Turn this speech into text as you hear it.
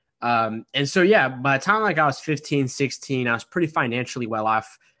And so, yeah, by the time like I was 15, 16, I was pretty financially well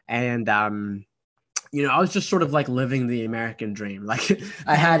off. And, I was just sort of like living the American dream. Like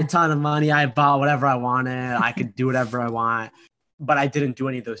I had a ton of money. I bought whatever I wanted. I could do whatever I want, but I didn't do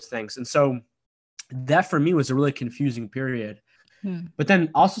any of those things. And so that for me was a really confusing period. But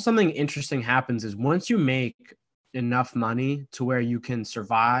then also something interesting happens is once you make enough money to where you can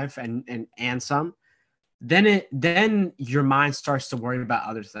survive and some, then your mind starts to worry about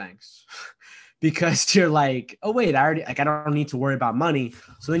other things because you're like, oh wait, I don't need to worry about money.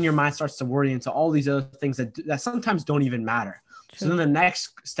 So then your mind starts to worry into all these other things that sometimes don't even matter. True. So then the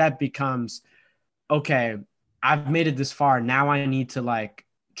next step becomes, okay, I've made it this far. Now I need to like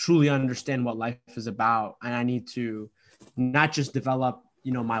truly understand what life is about. And I need to not just develop,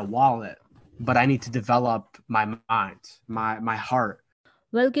 my wallet, but I need to develop my mind, my heart.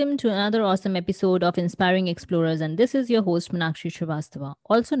 Welcome to another awesome episode of Inspiring Explorers, and this is your host Meenakshi Srivastava,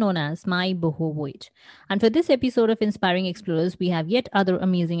 also known as My Boho Voyage. And for this episode of Inspiring Explorers, we have yet other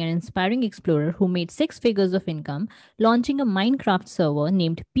amazing and inspiring explorer who made 6 figures of income launching a Minecraft server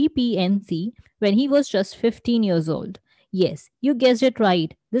named PPNC when he was just 15 years old. Yes, you guessed it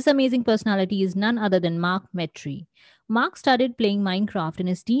right. This amazing personality is none other than Mark Metry. Mark started playing Minecraft in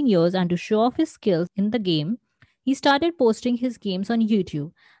his teen years, and to show off his skills in the game, he started posting his games on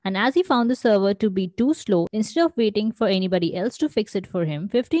YouTube, and as he found the server to be too slow, instead of waiting for anybody else to fix it for him,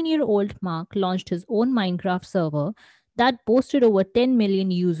 15-year-old Mark launched his own Minecraft server that boasted over 10 million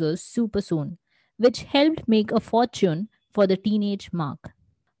users super soon, which helped make a fortune for the teenage Mark.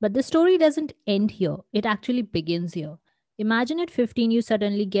 But the story doesn't end here, it actually begins here. Imagine at 15 you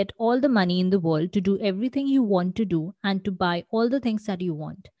suddenly get all the money in the world to do everything you want to do and to buy all the things that you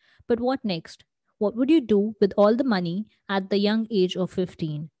want. But what next? What would you do with all the money at the young age of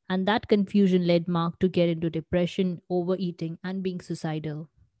 15? And that confusion led Mark to get into depression, overeating, and being suicidal.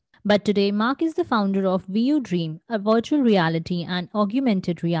 But today, Mark is the founder of VU Dream, a virtual reality and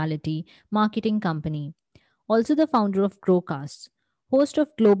augmented reality marketing company. Also the founder of Growcast, host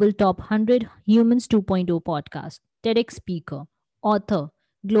of Global Top 100 Humans 2.0 podcast, TEDx speaker, author,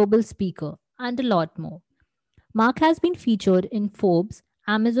 global speaker, and a lot more. Mark has been featured in Forbes,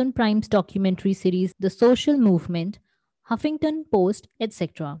 Amazon Prime's documentary series The Social Movement, Huffington Post,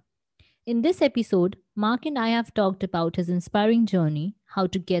 etc. In this episode, Mark and I have talked about his inspiring journey, how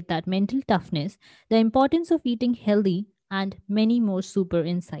to get that mental toughness, the importance of eating healthy, and many more super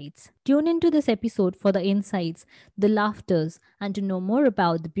insights. Tune into this episode for the insights, the laughters, and to know more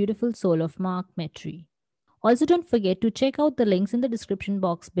about the beautiful soul of Mark Metry. Also, don't forget to check out the links in the description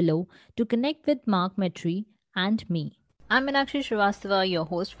box below to connect with Mark Metry and me. I'm Meenakshi Srivastava, your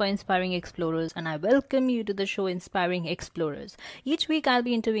host for Inspiring Explorers, and I welcome you to the show Inspiring Explorers. Each week, I'll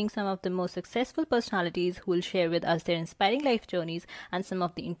be interviewing some of the most successful personalities who will share with us their inspiring life journeys and some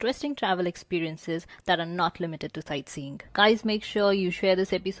of the interesting travel experiences that are not limited to sightseeing. Guys, make sure you share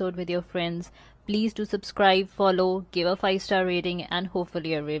this episode with your friends. Please do subscribe, follow, give a 5-star rating, and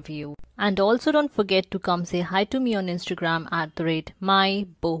hopefully a review. And also don't forget to come say hi to me on Instagram at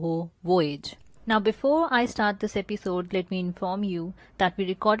 @mybohovoyage. Now, before I start this episode, let me inform you that we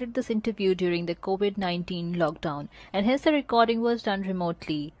recorded this interview during the COVID-19 lockdown, and hence the recording was done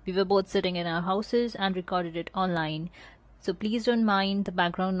remotely. We were both sitting in our houses and recorded it online. So please don't mind the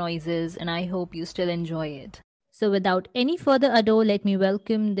background noises, and I hope you still enjoy it. So without any further ado, let me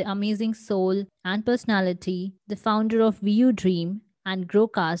welcome the amazing soul and personality, the founder of VU Dream and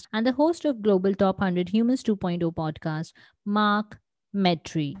Growcast, and the host of Global Top 100 Humans 2.0 podcast, Mark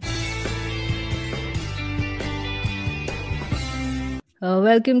Metry.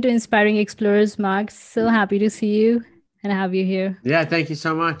 Welcome to Inspiring Explorers, Mark. So happy to see you and have you here. Yeah, thank you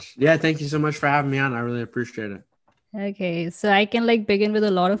so much. Yeah, thank you so much for having me on. I really appreciate it. Okay, so I can begin with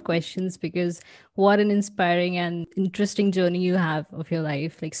a lot of questions because what an inspiring and interesting journey you have of your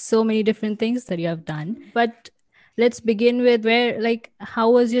life. So many different things that you have done. But let's begin with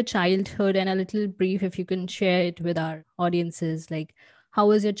how was your childhood, and a little brief if you can share it with our audiences. How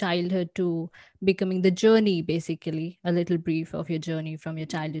was your childhood to becoming the journey, basically, a little brief of your journey from your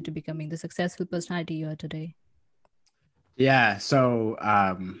childhood to becoming the successful personality you are today? Yeah, so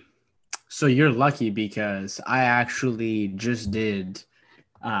you're lucky because I actually just did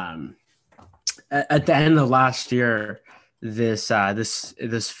at the end of last year, this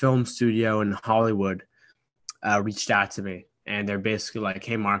film studio in Hollywood reached out to me. And they're basically like,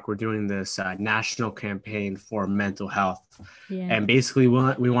 hey, Mark, we're doing this national campaign for mental health. Yeah. And basically,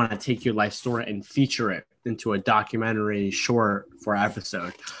 we want to take your life story and feature it into a documentary short for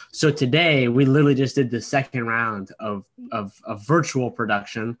episode. So today, we literally just did the second round of virtual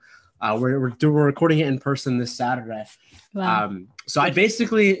production We're recording it in person this Saturday. Wow. So I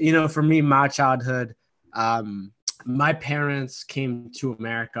basically, for me, my childhood, my parents came to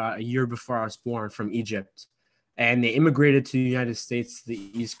America a year before I was born from Egypt, and they immigrated to the United States, the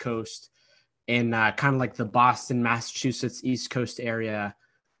East Coast, in kind of like the Boston, Massachusetts, East Coast area.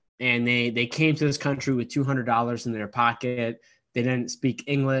 And they came to this country with $200 in their pocket. They didn't speak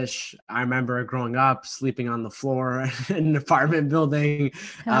English. I remember growing up, sleeping on the floor in an apartment building.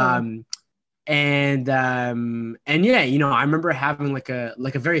 Oh. And yeah, I remember having like a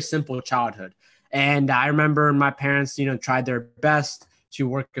very simple childhood. And I remember my parents, tried their best to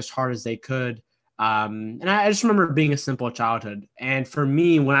work as hard as they could. And I just remember being a simple childhood. And for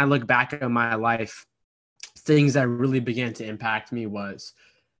me, when I look back at my life, things that really began to impact me was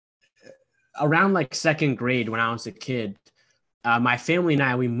around like second grade when I was a kid. My family and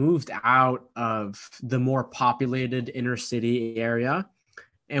I, we moved out of the more populated inner city area,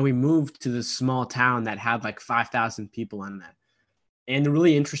 and we moved to this small town that had like 5,000 people in it. And the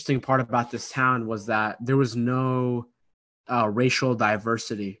really interesting part about this town was that there was no racial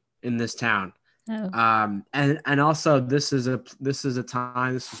diversity in this town. Oh. And also this is a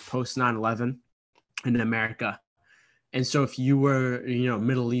time, this was post 9/11 in America. And so if you were,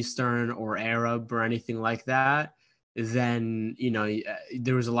 Middle Eastern or Arab or anything like that, then,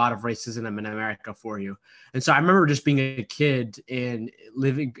 there was a lot of racism in America for you. And so I remember just being a kid and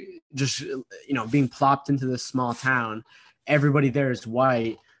living, just, being plopped into this small town. Everybody there is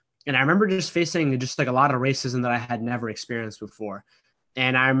white. And I remember just facing just like a lot of racism that I had never experienced before.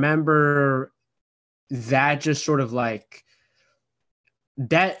 And I remember that just sort of like,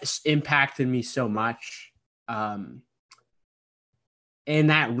 that impacted me so much.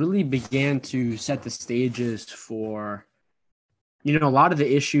 And that really began to set the stages for, a lot of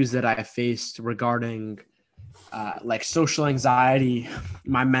the issues that I faced regarding like social anxiety,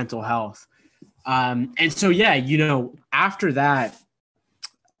 my mental health. And so, yeah, after that,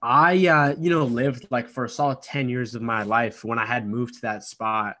 I, lived like for a solid 10 years of my life when I had moved to that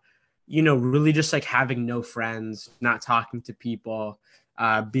spot, really just like having no friends, not talking to people,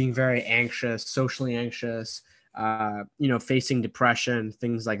 being very anxious, socially anxious, facing depression,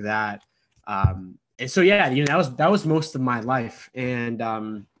 things like that. And so, yeah, that was most of my life. And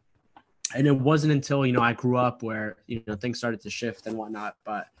it wasn't until, I grew up where, things started to shift and whatnot.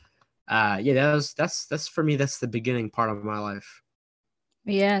 But yeah, that's for me, that's the beginning part of my life.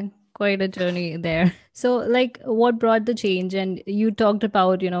 Yeah, quite a journey there. So, like, what brought the change? And you talked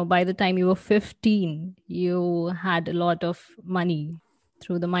about, by the time you were 15, you had a lot of money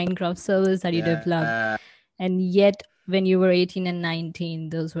through the Minecraft service that you developed. And yet, when you were 18 and 19,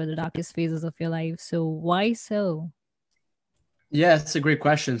 those were the darkest phases of your life. So, why so? Yeah, that's a great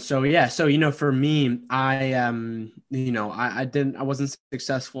question. So yeah, for me, I wasn't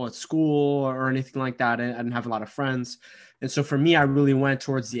successful at school or anything like that. I didn't have a lot of friends. And so for me, I really went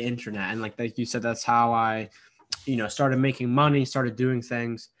towards the internet. And like you said, that's how I, started making money, started doing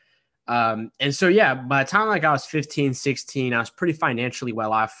things. And so yeah, by the time like I was 15, 16, I was pretty financially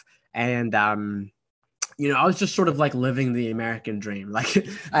well off. And I was just sort of like living the American dream. Like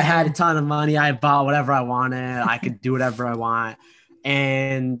I had a ton of money. I bought whatever I wanted. I could do whatever I want.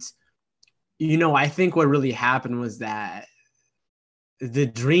 And, I think what really happened was that the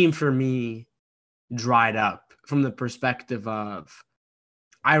dream for me dried up from the perspective of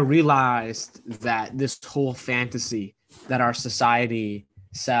I realized that this whole fantasy that our society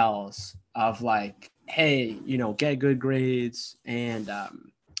sells of like, hey, get good grades and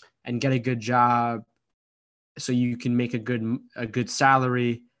get a good job so you can make a good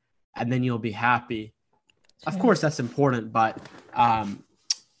salary and then you'll be happy. Sure. Of course that's important, but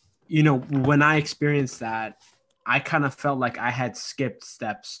when I experienced that, I kind of felt like I had skipped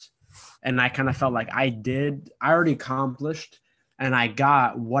steps, and I kind of felt like I already accomplished and I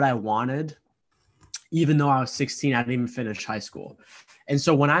got what I wanted, even though I was 16. I didn't even finish high school. And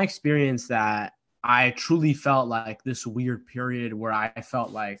so when I experienced that, I truly felt like this weird period where I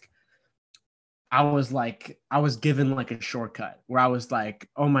felt like I was given like a shortcut, where I was like,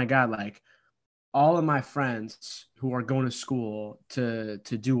 oh my God, like all of my friends who are going to school to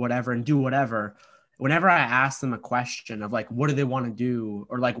do whatever and do whatever, whenever I ask them a question of like, what do they want to do?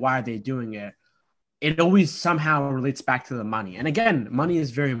 Or like, why are they doing it? It always somehow relates back to the money. And again, money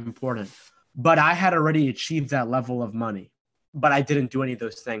is very important, but I had already achieved that level of money, but I didn't do any of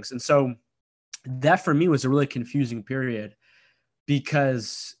those things. And so that for me was a really confusing period,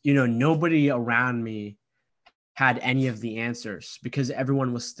 because, nobody around me had any of the answers because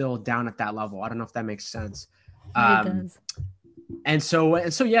everyone was still down at that level. I don't know if that makes sense. It does. And so,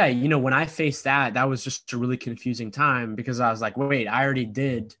 yeah, when I faced that was just a really confusing time, because I was like, wait, I already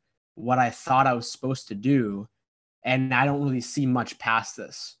did what I thought I was supposed to do. And I don't really see much past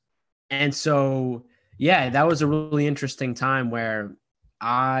this. And so, yeah, that was a really interesting time where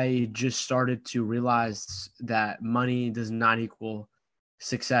I just started to realize that money does not equal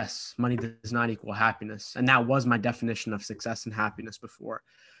success. Money does not equal happiness. And that was my definition of success and happiness before.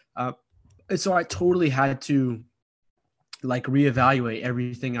 And so I totally had to like reevaluate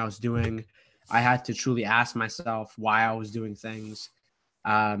everything I was doing. I had to truly ask myself why I was doing things.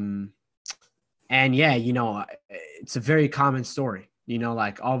 And yeah, it's a very common story,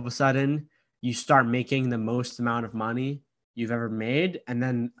 like all of a sudden you start making the most amount of money you've ever made. And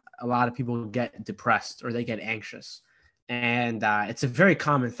then a lot of people get depressed or they get anxious. And it's a very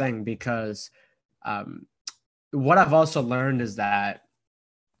common thing because what I've also learned is that,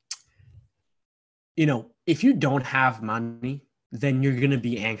 if you don't have money, then you're going to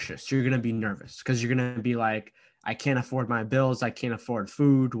be anxious. You're going to be nervous because you're going to be like, I can't afford my bills. I can't afford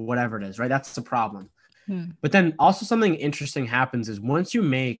food, whatever it is, right? That's the problem. But then also something interesting happens is once you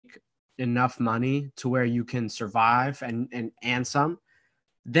make enough money to where you can survive and some,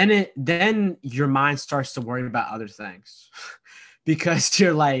 then your mind starts to worry about other things because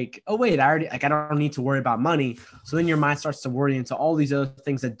you're like, oh wait, I don't need to worry about money. So then your mind starts to worry into all these other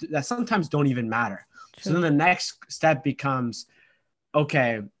things that sometimes don't even matter. True. So then the next step becomes,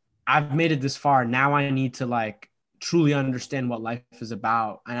 okay, I've made it this far. Now I need to like truly understand what life is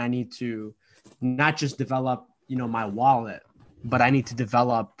about. And I need to not just develop, my wallet, but I need to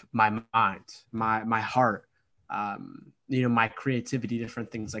develop my mind, my heart, my creativity,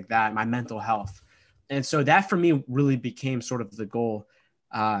 different things like that, my mental health. And so that for me really became sort of the goal,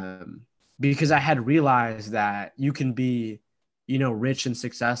 because I had realized that you can be, rich and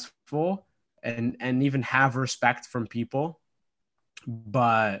successful and even have respect from people.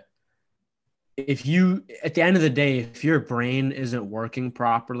 But if you, at the end of the day, if your brain isn't working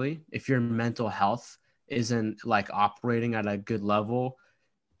properly, if your mental health isn't like operating at a good level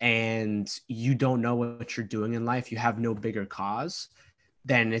and you don't know what you're doing in life, you have no bigger cause,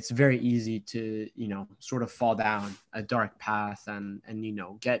 then it's very easy to, sort of fall down a dark path and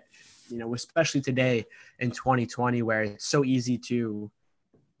get, especially today in 2020, where it's so easy to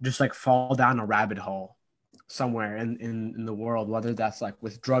just like fall down a rabbit hole somewhere in the world, whether that's like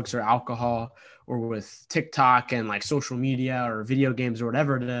with drugs or alcohol or with TikTok and like social media or video games or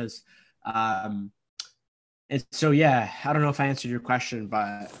whatever it is. And so, yeah, I don't know if I answered your question,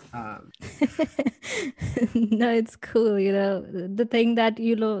 but no, it's cool. The thing that,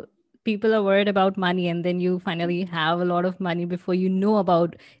 people are worried about money, and then you finally have a lot of money before you know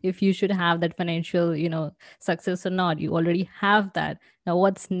about if you should have that financial, success or not. You already have that. Now,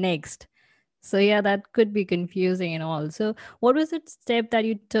 what's next? So yeah, that could be confusing and all. So what was the step that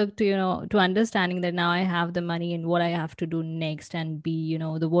you took to, to understanding that now I have the money and what I have to do next and be,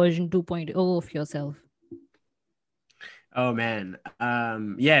 the version 2.0 of yourself? Oh man.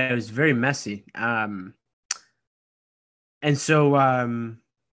 Yeah, it was very messy. And so I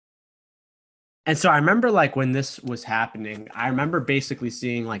remember like when this was happening, I remember basically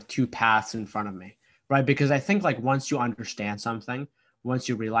seeing like two paths in front of me, right? Because I think like once you understand something, once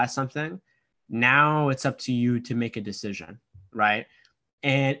you realize something, now it's up to you to make a decision, right?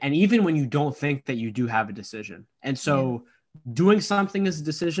 And even when you don't think that you do have a decision. And so doing something is a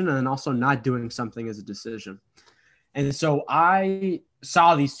decision, and then also not doing something is a decision. And so I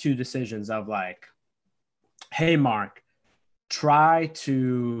saw these two decisions of like, hey, Mark, try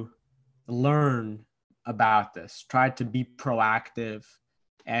to learn about this, try to be proactive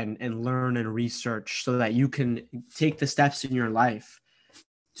and learn and research so that you can take the steps in your life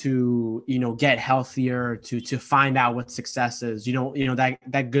to, get healthier, to find out what success is,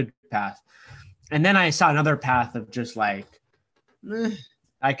 that good path. And then I saw another path of just like,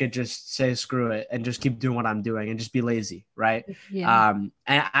 I could just say screw it and just keep doing what I'm doing and just be lazy, right? Yeah.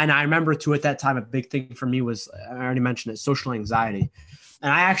 And I remember too at that time a big thing for me was, I already mentioned it, social anxiety.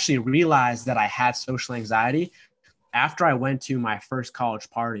 And I actually realized that I had social anxiety after I went to my first college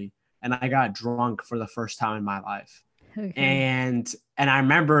party and I got drunk for the first time in my life. Okay. And I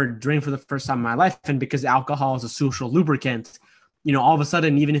remember drinking for the first time in my life, and because alcohol is a social lubricant, all of a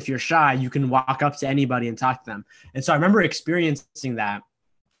sudden, even if you're shy, you can walk up to anybody and talk to them. And so I remember experiencing that.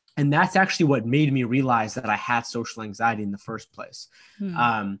 And that's actually what made me realize that I had social anxiety in the first place.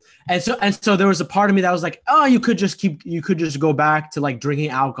 And so there was a part of me that was like, oh, you could just go back to like drinking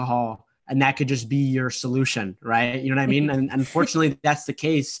alcohol and that could just be your solution, right? You know what I mean? And unfortunately, that's the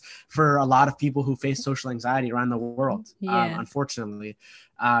case for a lot of people who face social anxiety around the world, unfortunately.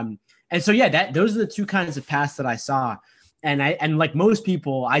 And so, yeah, those are the two kinds of paths that I saw. and like most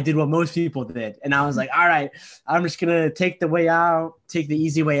people, I did what most people did. And I was like, all right, I'm just going to take the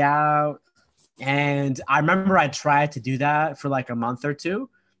easy way out. And I remember I tried to do that for like a month or two.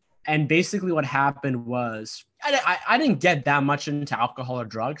 And basically what happened was I didn't get that much into alcohol or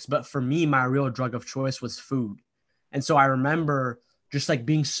drugs, but for me, my real drug of choice was food. And so I remember just like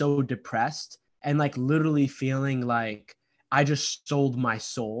being so depressed and like literally feeling like I just sold my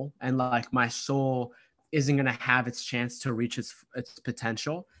soul, and like my soul isn't going to have its chance to reach its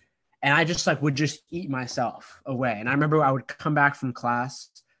potential. And I just like would just eat myself away. And I remember I would come back from class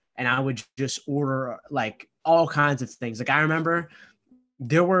and I would just order like all kinds of things. Like I remember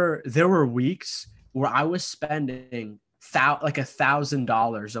there were weeks where I was spending like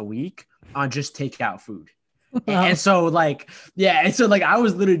 $1,000 a week on just takeout food. Wow. And so like, yeah. And so like, I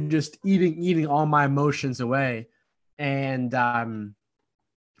was literally just eating all my emotions away. And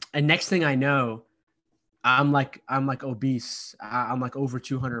next thing I know, I'm like obese. I'm like over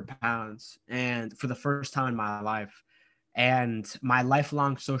 200 pounds. And for the first time in my life, and my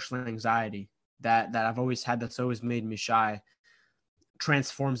lifelong social anxiety that I've always had, that's always made me shy,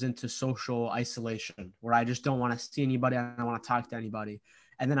 transforms into social isolation, where I just don't want to see anybody. I don't want to talk to anybody.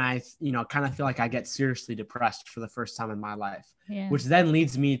 And then I, kind of feel like I get seriously depressed for the first time in my life, which then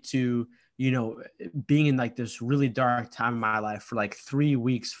leads me to, being in like this really dark time in my life for like 3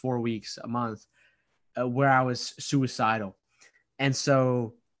 weeks, 4 weeks, a month, where I was suicidal. And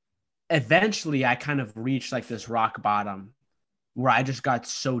so eventually I kind of reached like this rock bottom where I just got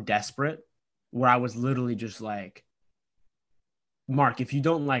so desperate, where I was literally just like, Mark, if you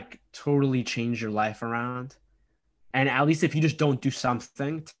don't like totally change your life around, and at least if you just don't do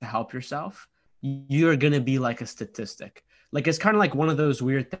something to help yourself, you're going to be like a statistic. Like, it's kind of like one of those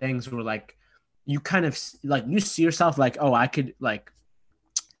weird things where like, you kind of like, you see yourself like, oh, I could like,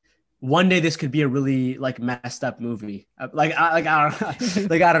 one day this could be a really like messed up movie. I don't know. Like,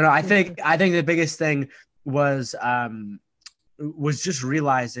 I don't know. I think the biggest thing was just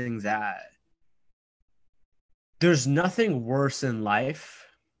realizing that there's nothing worse in life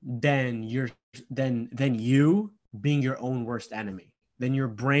than you being your own worst enemy, than your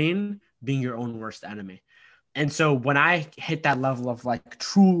brain being your own worst enemy. And so when I hit that level of like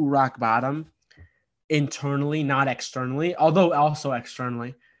true rock bottom internally, not externally, although also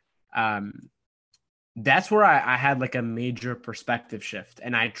externally, that's where I had like a major perspective shift.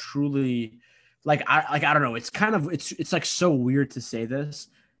 And I truly I don't know, it's like so weird to say this,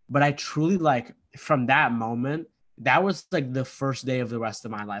 but I truly like from that moment, that was like the first day of the rest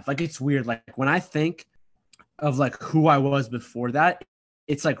of my life. Like, it's weird. Like when I think of like who I was before that,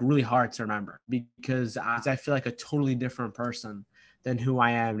 it's like really hard to remember, because I feel like a totally different person than who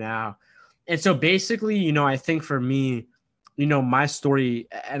I am now. And so basically, I think for me, my story,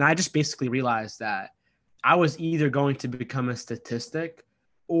 and I just basically realized that I was either going to become a statistic,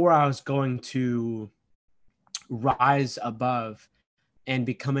 or I was going to rise above and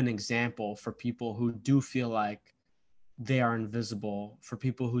become an example for people who do feel like they are invisible, for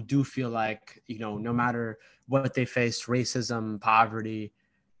people who do feel like, no matter what they face, racism, poverty,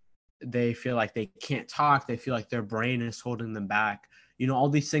 they feel like they can't talk. They feel like their brain is holding them back. All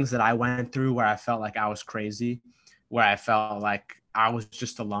these things that I went through, where I felt like I was crazy, where I felt like I was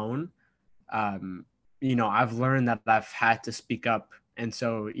just alone. I've learned that I've had to speak up. And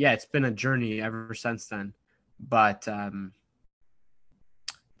so, yeah, it's been a journey ever since then. But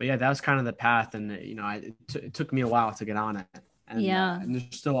yeah, that was kind of the path. And, it took me a while to get on it. And, and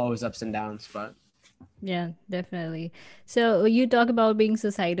there's still always ups and downs, but. Yeah, definitely. So you talk about being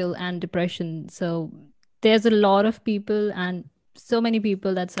suicidal and depression. So there's a lot of people and so many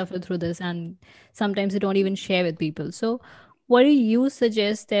people that suffer through this, and sometimes they don't even share with people. So what do you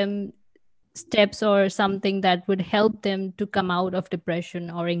suggest them steps or something that would help them to come out of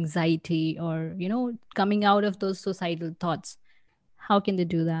depression or anxiety, or coming out of those suicidal thoughts? How can they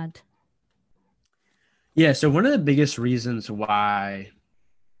do that? Yeah, so one of the biggest reasons why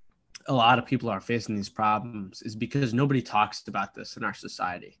a lot of people are facing these problems is because nobody talks about this in our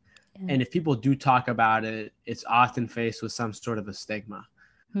society. And if people do talk about it, it's often faced with some sort of a stigma.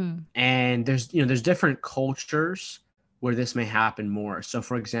 And there's different cultures where this may happen more. So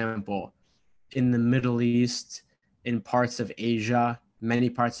for example, in the Middle East, in parts of Asia, many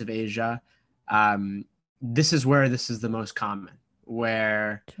parts of Asia, this is where this is the most common,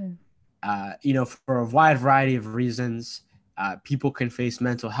 where, for a wide variety of reasons, people can face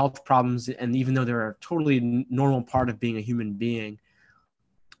mental health problems. And even though they're a totally normal part of being a human being,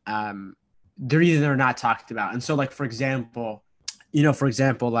 they're not talked about. And so like, for example,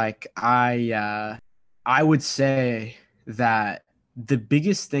 like I would say that the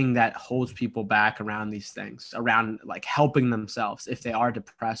biggest thing that holds people back around these things, around like helping themselves if they are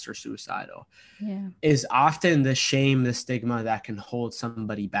depressed or suicidal, is often the shame, the stigma that can hold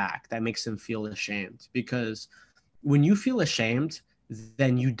somebody back, that makes them feel ashamed. Because when you feel ashamed,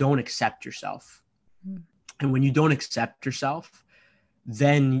 then you don't accept yourself. And when you don't accept yourself,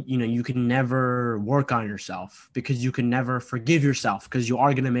 then, you know, you can never work on yourself, because you can never forgive yourself, because you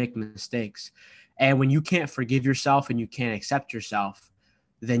are going to make mistakes. And when you can't forgive yourself and you can't accept yourself,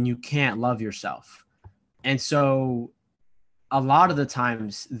 then you can't love yourself. And so a lot of the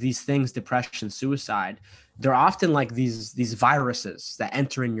times these things, depression, suicide, they're often like these viruses that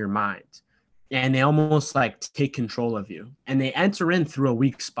enter in your mind, and they almost like take control of you, and they enter in through a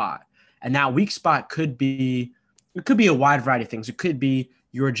weak spot. And that weak spot could be a wide variety of things. It could be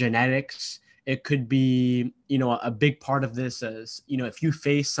your genetics. It could be, you know, a big part of this is, you know, if you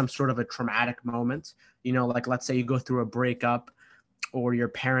face some sort of a traumatic moment, you know, like let's say you go through a breakup or your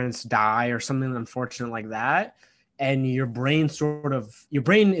parents die or something unfortunate like that, and your brain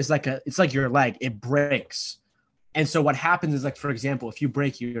is like it's like your leg, it breaks. And so what happens is, like, for example, if you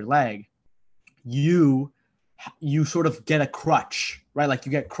break your leg, you sort of get a crutch, right? Like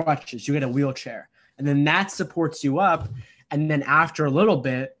you get crutches, you get a wheelchair, and then that supports you up. And then after a little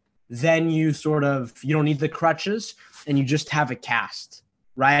bit, then you don't need the crutches and you just have a cast,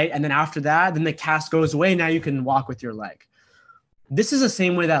 right? And then after that, then the cast goes away. Now you can walk with your leg. This is the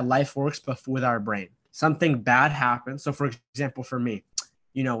same way that life works, but with our brain. Something bad happens. So for example, for me,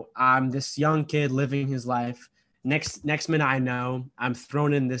 you know, I'm this young kid living his life. Next minute I know, I'm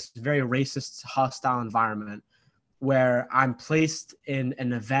thrown in this very racist, hostile environment where I'm placed in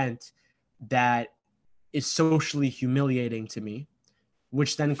an event that is socially humiliating to me,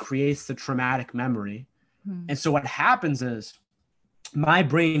 which then creates the traumatic memory. And so what happens is my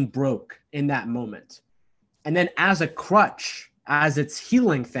brain broke in that moment. And then as a crutch, as its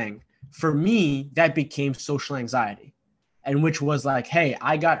healing thing, for me, that became social anxiety, and which was like, hey,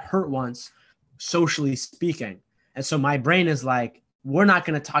 I got hurt once, socially speaking. And so my brain is like, we're not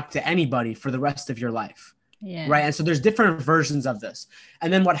going to talk to anybody for the rest of your life. Yeah. Right. And so there's different versions of this.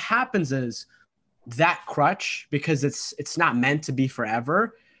 And then what happens is that crutch, because it's not meant to be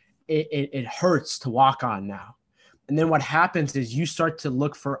forever, it hurts to walk on now. And then what happens is you start to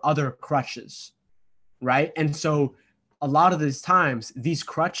look for other crutches. Right. And so a lot of these times, these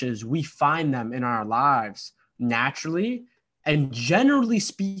crutches, we find them in our lives naturally. And generally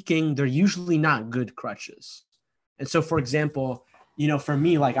speaking, they're usually not good crutches. And so, for example, you know, for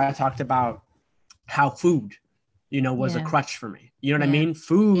me, like I talked about how food, you know, was a crutch for me. You know what I mean?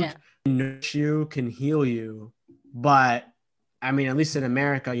 Food can nourish you, can heal you. But I mean, at least in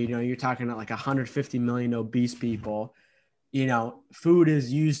America, you know, you're talking about like 150 million obese people. You know, food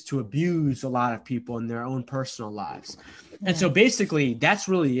is used to abuse a lot of people in their own personal lives. And so basically that's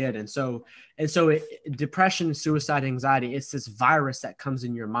really it. And so depression, suicide, anxiety, it's this virus that comes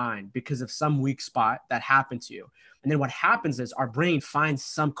in your mind because of some weak spot that happened to you. And then what happens is our brain finds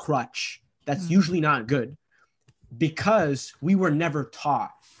some crutch that's usually not good, because we were never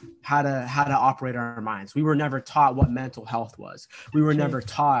taught how to operate our minds. We were never taught what mental health was. We were never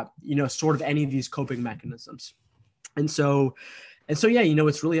taught, you know, sort of any of these coping mechanisms. And so, yeah, you know,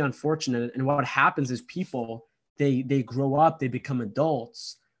 it's really unfortunate. And what happens is people, they grow up, they become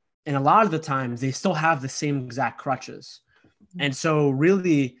adults, and a lot of the times they still have the same exact crutches. And so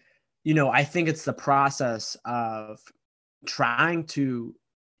really, you know, I think it's the process of trying to,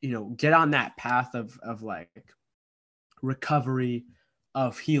 you know, get on that path of like recovery,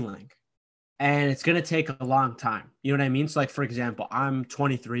 of healing. And it's going to take a long time. You know what I mean? So like, for example, I'm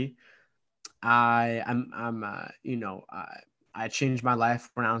 23. You know, I changed my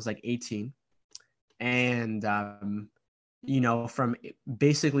life when I was like 18. And, you know, from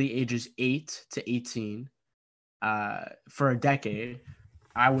basically ages 8 to 18, for a decade,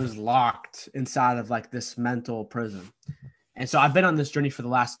 I was locked inside of like this mental prison. And so I've been on this journey for the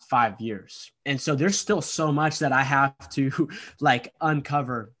last 5 years. And so there's still so much that I have to like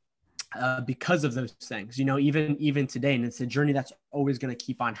uncover because of those things, you know, even today. And it's a journey that's always going to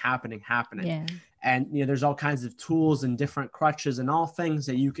keep on happening. Yeah. And, you know, there's all kinds of tools and different crutches and all things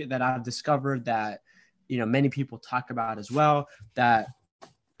that I've discovered that, you know, many people talk about as well, that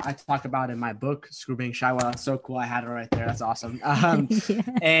I talk about in my book, Screw Being Shy. Well, that's so cool. I had it right there. That's awesome.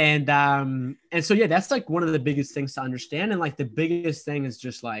 And so, yeah, that's like one of the biggest things to understand. And like the biggest thing is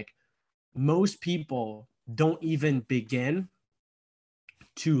just like most people don't even begin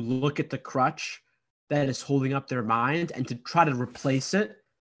to look at the crutch that is holding up their mind and to try to replace it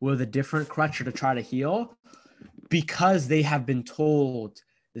with a different crutch or to try to heal, because they have been told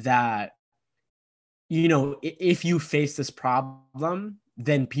that, if you face this problem,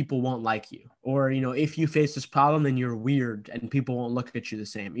 then people won't like you. Or, if you face this problem, then you're weird and people won't look at you the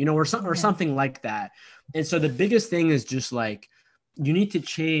same, or something like that. And so the biggest thing is just like, you need to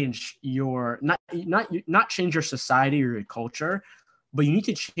change your, not change your society or your culture, but you need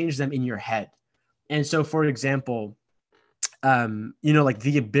to change them in your head. And so, for example, like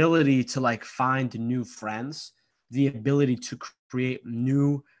the ability to like find new friends, the ability to create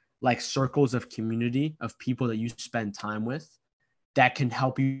new like circles of community of people that you spend time with that can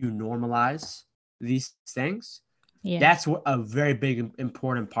help you normalize these things. Yeah. That's a very big,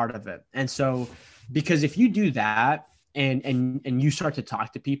 important part of it. And so, because if you do that and you start to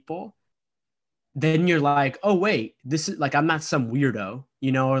talk to people, then you're like, oh, wait, this is like, I'm not some weirdo,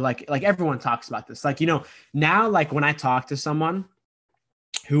 or like everyone talks about this. Like, now, like when I talk to someone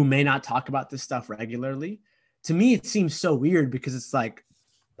who may not talk about this stuff regularly, to me, it seems so weird because it's like,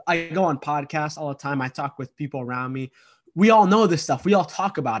 I go on podcasts all the time. I talk with people around me. We all know this stuff. We all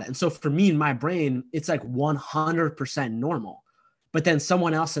talk about it. And so for me, in my brain, it's like 100% normal. But then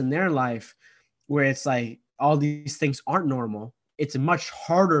someone else in their life where it's like all these things aren't normal, it's much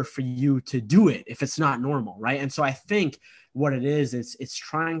harder for you to do it if it's not normal, right? And so I think what it is, it's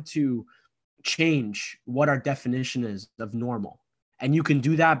trying to change what our definition is of normal. And you can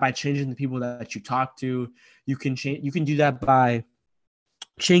do that by changing the people that you talk to. You can do that by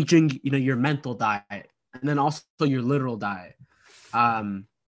changing, your mental diet, and then also your literal diet. And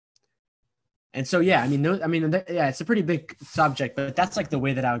so, yeah, it's a pretty big subject, but that's like the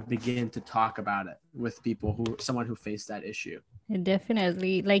way that I would begin to talk about it with people someone who faced that issue.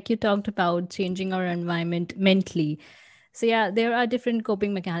 Definitely. Like you talked about changing our environment mentally. So yeah, there are different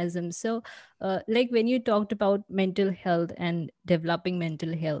coping mechanisms. So like when you talked about mental health and developing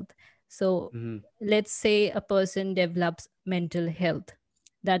mental health. So let's say a person develops mental health.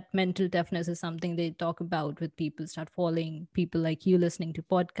 That mental toughness is something they talk about with people, start following people like you, listening to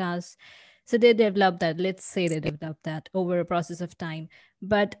podcasts. So they develop that. Let's say they develop that over a process of time.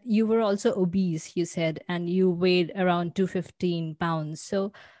 But you were also obese, you said, and you weighed around 215 pounds.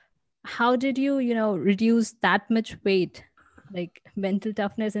 So how did you, reduce that much weight, like mental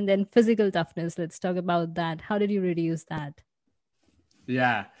toughness and then physical toughness? Let's talk about that. How did you reduce that?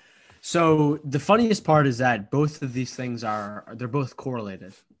 Yeah. So the funniest part is that both of these things they're both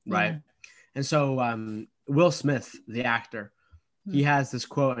correlated, right? Yeah. And so Will Smith, the actor, he has this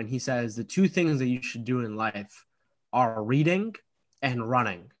quote and he says, the two things that you should do in life are reading and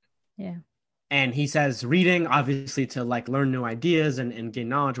running. Yeah. And he says reading, obviously, to like learn new ideas and gain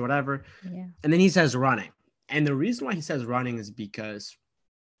knowledge, whatever. Yeah. And then he says running. And the reason why he says running is because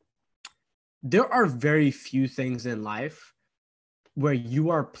there are very few things in life where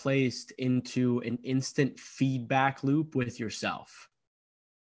you are placed into an instant feedback loop with yourself.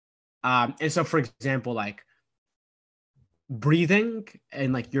 And so, for example, like breathing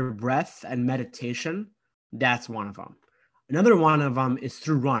and like your breath and meditation, that's one of them. Another one of them is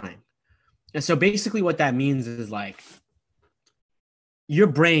through running. And so basically what that means is like your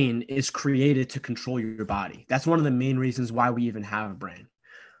brain is created to control your body. That's one of the main reasons why we even have a brain.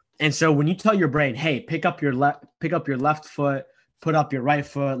 And so when you tell your brain, hey, pick up your left foot, put up your right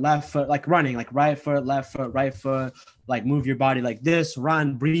foot, left foot, like running, like right foot, right foot, like move your body like this,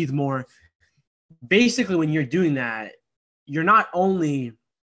 run, breathe more. Basically, when you're doing that, you're not only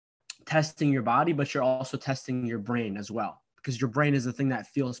testing your body, but you're also testing your brain as well, because your brain is the thing that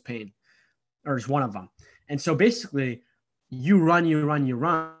feels pain, or is one of them. And so basically, you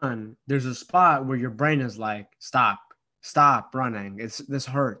run. There's a spot where your brain is like, stop running. This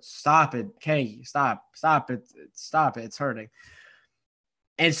hurts. Stop it. Okay, stop it. Stop it. It's hurting.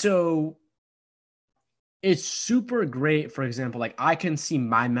 And so it's super great. For example, like I can see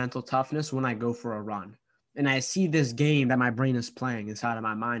my mental toughness when I go for a run and I see this game that my brain is playing inside of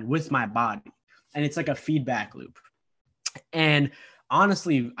my mind with my body. And it's like a feedback loop. And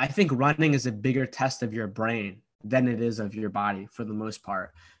honestly, I think running is a bigger test of your brain than it is of your body for the most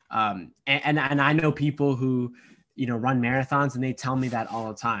part. And I know people who, run marathons and they tell me that all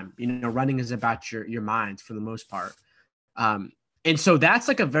the time. Running is about your mind for the most part. And so that's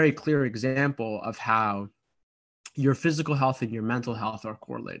like a very clear example of how your physical health and your mental health are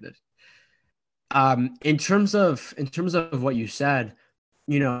correlated. In terms of what you said,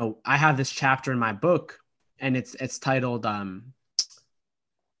 I have this chapter in my book and it's titled,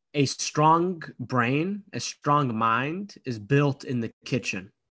 A Strong Brain, a Strong Mind is Built in the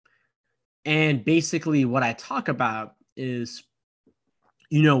Kitchen. And basically what I talk about is,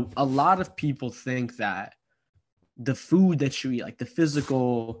 a lot of people think that the food that you eat, like the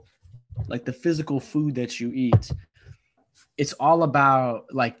physical food that you eat it's all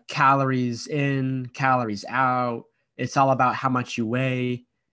about like calories in, calories out. It's all about how much you weigh.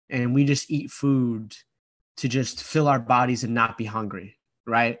 And we just eat food to just fill our bodies and not be hungry,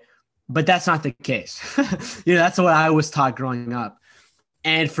 right? But that's not the case. That's what I was taught growing up.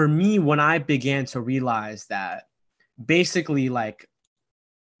 And for me, when I began to realize that basically, like,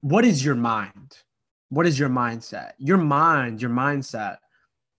 what is your mind? What is your mindset? Your mindset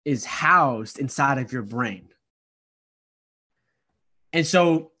is housed inside of your brain. And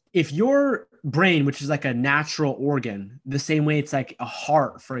so if your brain, which is like a natural organ, the same way it's like a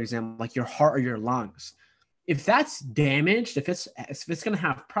heart, for example, like your heart or your lungs, if that's damaged, if it's going to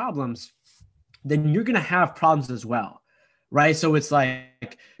have problems, then you're going to have problems as well, right? So it's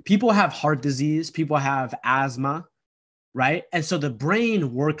like people have heart disease, people have asthma, right? And so the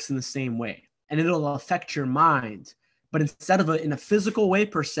brain works in the same way, and it'll affect your mind. But instead of in a physical way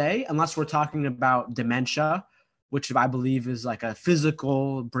per se, unless we're talking about dementia, which I believe is like a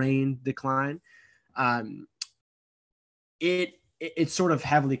physical brain decline, it's sort of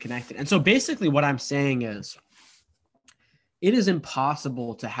heavily connected. And so basically what I'm saying is it is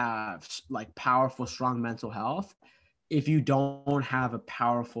impossible to have like powerful, strong mental health if you don't have a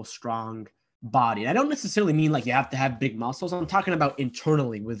powerful, strong body. I don't necessarily mean like you have to have big muscles. I'm talking about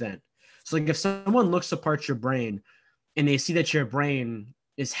internally within. So like if someone looks apart your brain and they see that your brain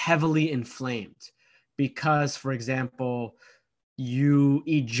is heavily inflamed because, for example, you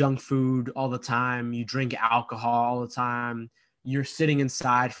eat junk food all the time, you drink alcohol all the time, you're sitting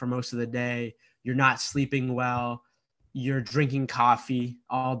inside for most of the day, you're not sleeping well, you're drinking coffee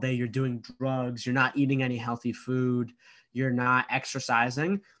all day, you're doing drugs, you're not eating any healthy food, you're not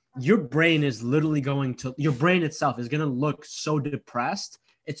exercising, your brain is literally your brain itself is going to look so depressed.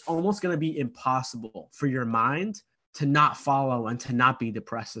 It's almost going to be impossible for your mind to not follow and to not be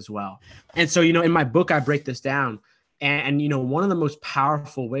depressed as well. And so, in my book, I break this down. And one of the most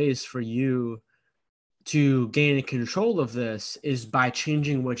powerful ways for you to gain control of this is by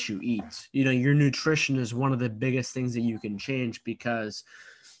changing what you eat. Your nutrition is one of the biggest things that you can change, because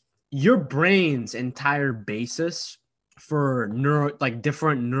your brain's entire basis for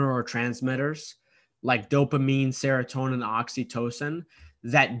different neurotransmitters like dopamine, serotonin, oxytocin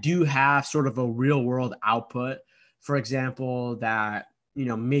that do have sort of a real world output, for example, that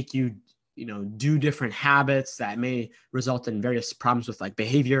make you do different habits that may result in various problems with like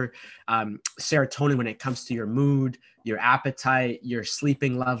behavior, serotonin when it comes to your mood, your appetite, your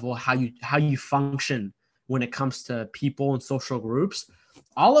sleeping level, how you function when it comes to people and social groups.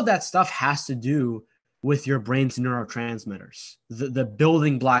 All of that stuff has to do with your brain's neurotransmitters, the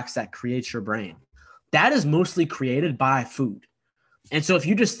building blocks that create your brain. That is mostly created by food. And so if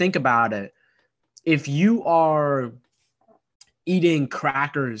you just think about it, if you are eating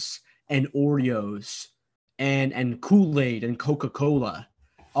crackers and Oreos and Kool-Aid and Coca-Cola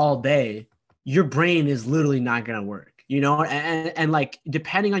all day, your brain is literally not going to work, and like,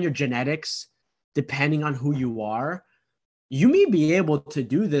 depending on your genetics, depending on who you are, you may be able to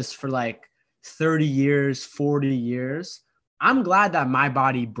do this for like 30 years, 40 years. I'm glad that my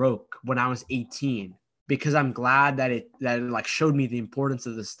body broke when I was 18, because I'm glad that it like showed me the importance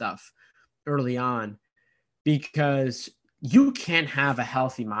of this stuff early on, because you can't have a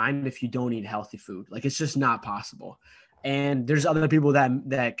healthy mind if you don't eat healthy food. Like, it's just not possible. And there's other people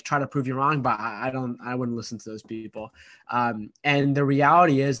that try to prove you wrong, but I wouldn't listen to those people. And the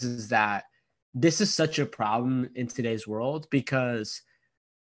reality is that this is such a problem in today's world, because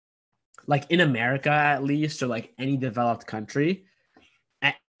like in America, at least, or like any developed country,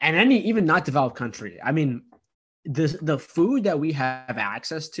 and any even not developed country, I mean, the food that we have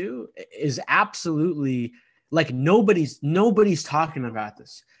access to is absolutely like nobody's talking about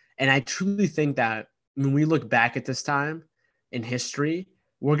this. And I truly think that when we look back at this time in history,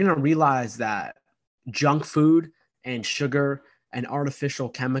 we're going to realize that junk food and sugar and artificial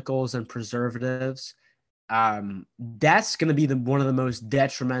chemicals and preservatives, that's going to be one of the most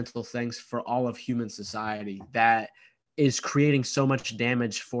detrimental things for all of human society, that is creating so much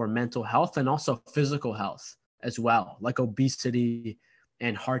damage for mental health and also physical health as well, like obesity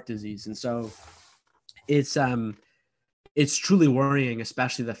and heart disease. And so it's truly worrying,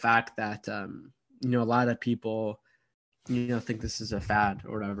 especially the fact that a lot of people think this is a fad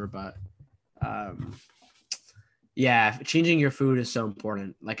or whatever, but yeah, changing your food is so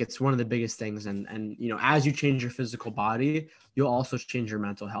important. Like, it's one of the biggest things. And as you change your physical body, you'll also change your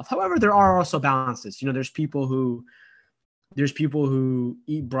mental health. However, there are also balances. There's people who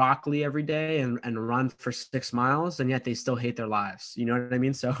eat broccoli every day and run for 6 miles, and yet they still hate their lives. You know what I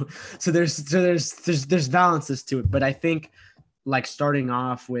mean? So there's balances to it. But I think like starting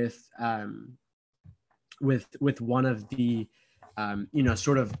off with with one of the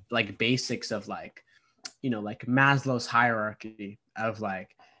sort of like basics of like like Maslow's hierarchy of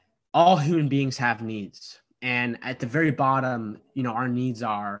like all human beings have needs, and at the very bottom, our needs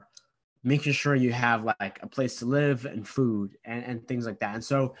are making sure you have like a place to live and food and things like that. And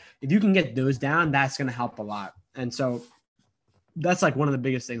so if you can get those down, that's going to help a lot. And so that's like one of the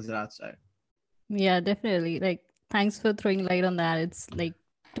biggest things that I'd say. Yeah, definitely. Like, thanks for throwing light on that. It's like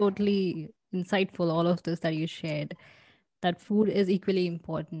totally insightful, all of this that you shared, that food is equally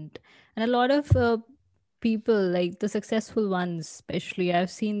important. And a lot of people, like the successful ones, especially, I've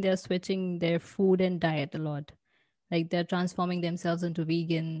seen they're switching their food and diet a lot. Like they're transforming themselves into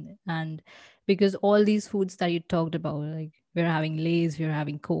vegan. And because all these foods that you talked about, like we're having Lay's, we're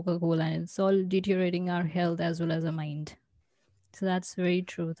having Coca-Cola, and it's all deteriorating our health as well as our mind. So that's very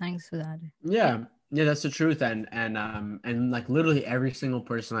true. Thanks for that. Yeah, that's the truth. And like literally every single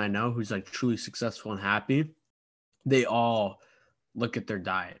person I know who's like truly successful and happy, they all look at their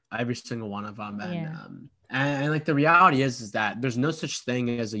diet, every single one of them. Yeah. And like the reality is that there's no such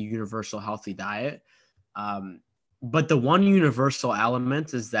thing as a universal healthy diet. But the one universal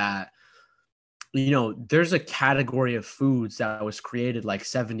element is that, there's a category of foods that was created like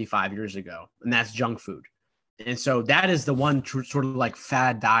 75 years ago, and that's junk food. And so that is the one sort of like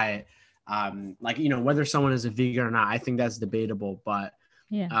fad diet. Like, whether someone is a vegan or not, I think that's debatable. But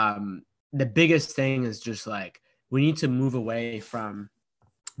Yeah. the biggest thing is just like, we need to move away from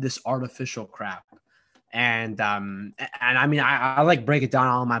this artificial crap. And I mean, I like break it down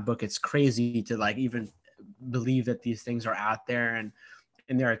all in my book. It's crazy to like even believe that these things are out there, and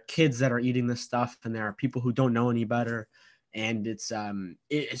there are kids that are eating this stuff, and there are people who don't know any better. And it's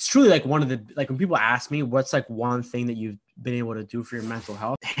truly like one of the, like when people ask me what's like one thing that you've been able to do for your mental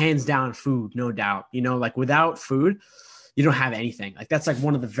health, hands down food, no doubt. Like without food, you don't have anything. Like that's like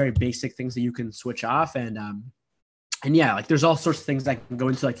one of the very basic things that you can switch off. And yeah, like there's all sorts of things that can go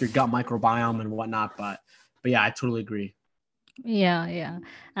into like your gut microbiome and whatnot. But yeah, I totally agree. Yeah, yeah.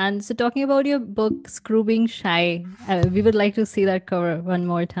 And so, talking about your book, Screw Being Shy, we would like to see that cover one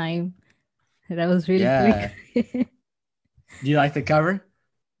more time. That was really Yeah. quick. Do you like the cover?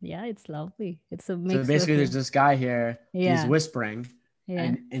 Yeah, it's lovely. It's a So mix basically, of there's this guy here. He's yeah, whispering,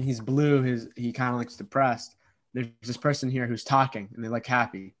 yeah, and he's blue. He kind of looks depressed. There's this person here who's talking, and they look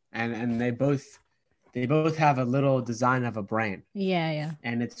happy, and they both have a little design of a brain, yeah, yeah,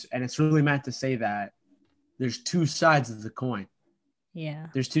 and it's really meant to say that there's two sides of the coin. yeah.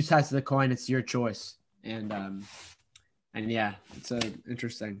 There's two sides of the coin. It's your choice, and yeah, it's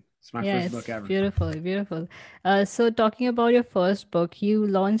interesting. It's my Yeah, first it's book ever. beautiful, beautiful. So talking about your first book, you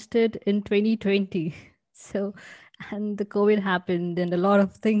launched it in 2020. So, and the COVID happened and a lot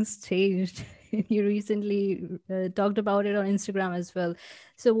of things changed. You recently talked about it on Instagram as well.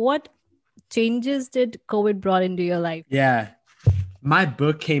 So what changes did COVID brought into your life? Yeah, my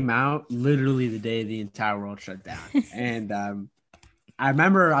book came out literally the day the entire world shut down, and I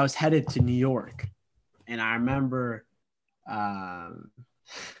remember I was headed to New York, and I remember,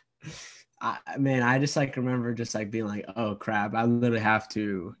 I just like remember just like being like, oh crap, I literally have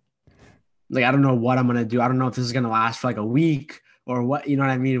to, like, I don't know what I'm gonna do. I don't know if this is gonna last for like a week or what, you know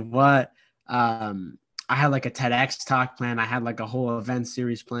what I mean? I had like a TEDx talk planned. I had like a whole event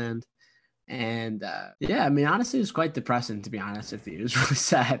series planned. And yeah, I mean, honestly, it was quite depressing, to be honest with you. It was really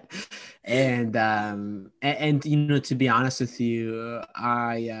sad. And to be honest with you,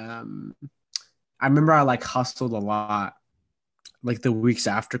 I remember I like hustled a lot like the weeks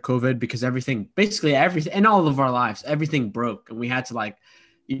after COVID, because basically everything in all of our lives, everything broke, and we had to like,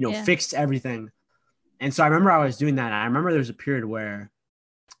 Yeah. fix everything. And so I remember I was doing that. I remember there was a period where,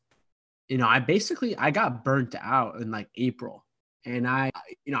 I got burnt out in like April, and I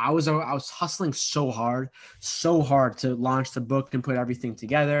was hustling so hard to launch the book and put everything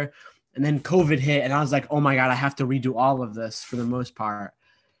together. And then COVID hit, and I was like, oh my God, I have to redo all of this for the most part.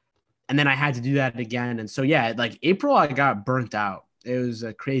 And then I had to do that again. And so, yeah, like April, I got burnt out. It was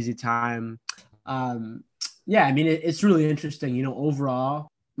a crazy time. Yeah, I mean, it's really interesting.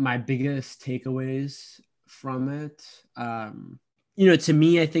 Overall, my biggest takeaways from it, to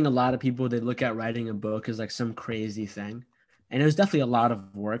me, I think a lot of people, they look at writing a book as like some crazy thing. And it was definitely a lot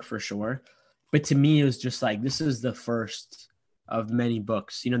of work for sure. But to me, it was just like, this is the first of many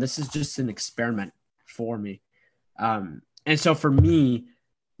books. This is just an experiment for me. And so for me,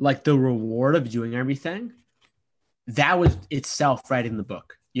 like the reward of doing everything, that was itself writing the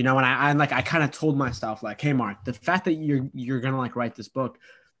book. And I kind of told myself like, hey, Mark, the fact that you're going to like write this book,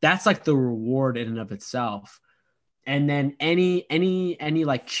 that's like the reward in and of itself. And then any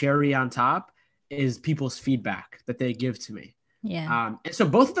like cherry on top is people's feedback that they give to me. Yeah. And so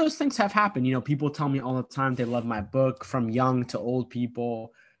both of those things have happened. You know, people tell me all the time they love my book, from young to old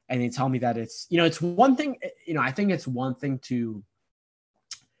people. And they tell me that it's, you know, it's one thing, you know, I think it's one thing to,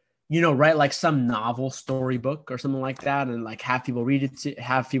 you know, write like some novel storybook or something like that, and like have people read it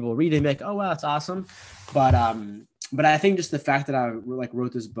and be like, oh wow, that's awesome. But I think just the fact that I like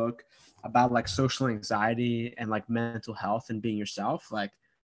wrote this book about like social anxiety and like mental health and being yourself, like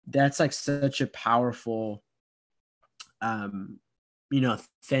that's like such a powerful you know,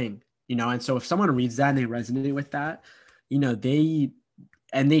 thing, you know. And so if someone reads that and they resonate with that, you know, they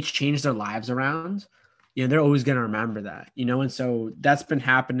change their lives around, you know, they're always going to remember that, you know. And so that's been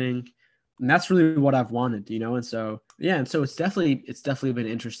happening, and that's really what I've wanted, you know. And so yeah, and so it's definitely been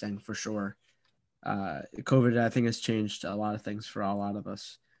interesting for sure. COVID, I think, has changed a lot of things for a lot of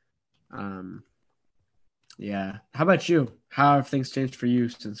us. um yeah, how about you? How have things changed for you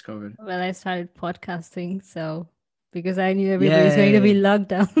since COVID? Well, I started podcasting, so because I knew everybody's going to be Yay, locked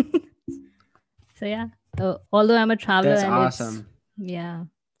down. So yeah, although I'm a traveler that's and it's awesome. yeah,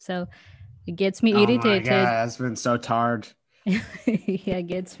 so it gets me Oh my irritated. god, that's been so hard. Yeah, it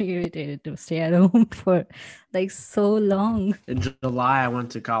gets me irritated to stay at home for like so long. In July, I went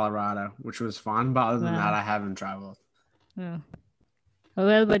to Colorado, which was fun. But other than that, Wow. I haven't traveled. Oh.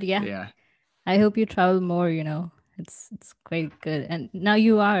 Well, but yeah, Yeah. I hope you travel more, you know. It's quite good. And now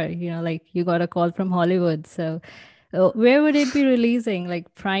you are, you know, like you got a call from Hollywood. So where would it be releasing?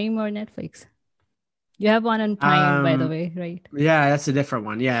 Like Prime or Netflix? You have one on Prime, by the Um. way, right? Yeah, that's a different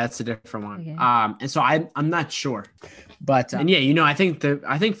one. Yeah, that's a different one. Okay. And so I'm not sure, but Mm. and yeah, you know, I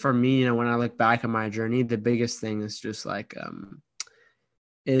think for me, you know, when I look back on my journey, the biggest thing is just like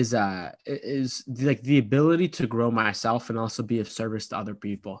is like the ability to grow myself and also be of service to other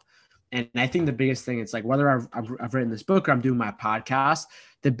people. And I think the biggest thing, it's like whether I've written this book or I'm doing my podcast,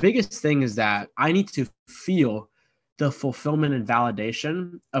 the biggest thing is that I need to feel the fulfillment and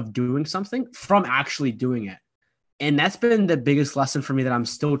validation of doing something from actually doing it. And that's been the biggest lesson for me that I'm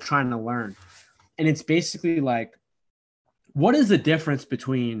still trying to learn. And it's basically like, what is the difference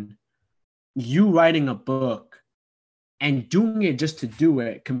between you writing a book and doing it just to do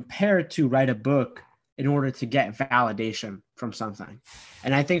it compared to write a book in order to get validation from something?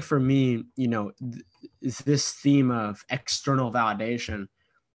 And I think for me, you know, this theme of external validation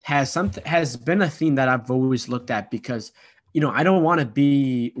has been a theme that I've always looked at, because, you know, I don't want to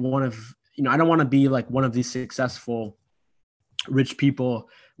be one of, you know, I don't want to be like one of these successful rich people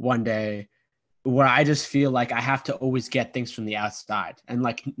one day where I just feel like I have to always get things from the outside and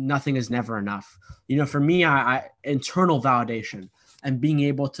like nothing is never enough. You know, for me, I internal validation and being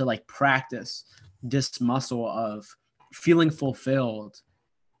able to like practice this muscle of feeling fulfilled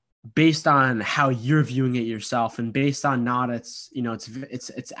based on how you're viewing it yourself, and based on not its, you know, it's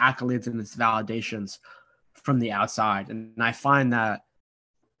accolades and its validations from the outside. And I find that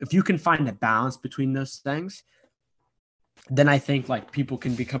if you can find a balance between those things, then I think like people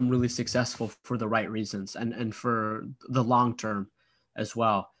can become really successful for the right reasons, and for the long term as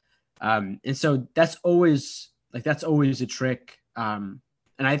well. And so that's always a trick. And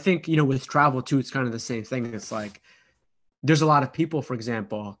I think, you know, with travel too, it's kind of the same thing. It's like there's a lot of people, for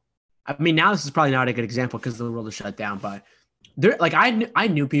example. I mean, now this is probably not a good example because the world is shut down, but there, like I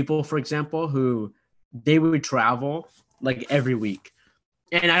knew people, for example, who they would travel like every week,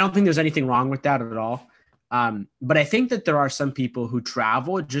 and I don't think there's anything wrong with that at all. But I think that there are some people who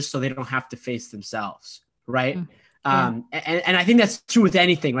travel just so they don't have to face themselves, right? Mm. Yeah, And I think that's true with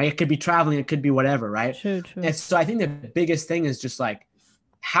anything, right? It could be traveling, it could be whatever, right? true, true. And so I think the biggest thing is just like,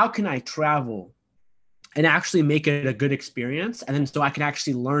 how can I travel and actually make it a good experience, and then so I can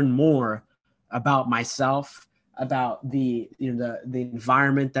actually learn more about myself, about the, you know, the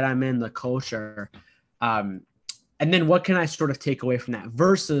environment that I'm in, the culture, um, and then what can I sort of take away from that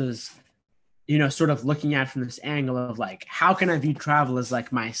versus, you know, sort of looking at it from this angle of like, how can I view travel as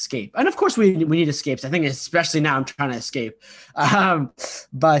like my escape? And of course we need escapes. I think especially now I'm trying to escape. Um,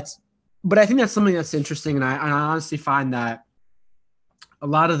 but, but I think that's something that's interesting. And I honestly find that a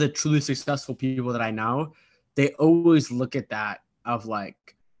lot of the truly successful people that I know, they always look at that of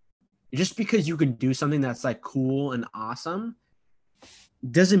like, just because you can do something that's like cool and awesome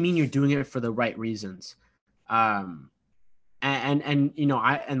doesn't mean you're doing it for the right reasons. Um, and you know,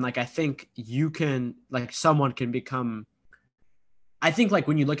 I think you can, like, someone can become, I think like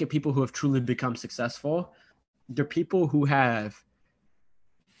when you look at people who have truly become successful, they're people who have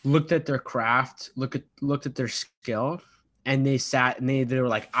looked at their craft, looked at their skill, and they sat and they were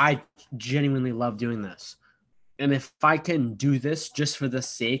like, I genuinely love doing this, and if I can do this just for the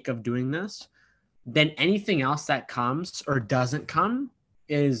sake of doing this, then anything else that comes or doesn't come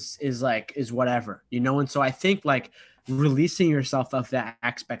is whatever, you know? And so I think like releasing yourself of that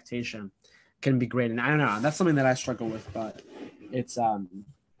expectation can be great. And I don't know, that's something that I struggle with, but it's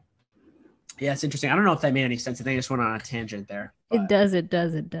yeah, it's interesting. I don't know if that made any sense. I think I just went on a tangent there. It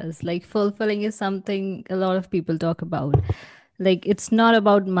does. Like fulfilling is something a lot of people talk about. Like it's not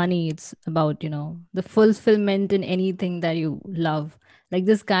about money, it's about, the fulfillment in anything that you love. Like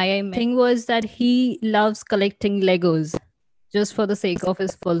this guy I met, thing was that he loves collecting Legos just for the sake of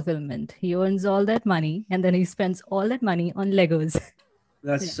his fulfillment. He earns all that money and then he spends all that money on Legos.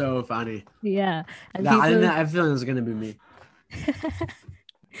 That's so funny. Yeah. And I have a feeling it was gonna be me.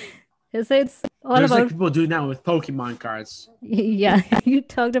 So it's all There's about like people doing that with Pokemon cards. Yeah, you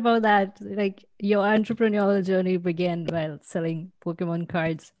talked about that. Like your entrepreneurial journey began while selling Pokemon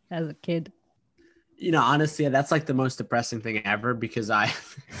cards as a kid. You know, honestly, that's like the most depressing thing ever because on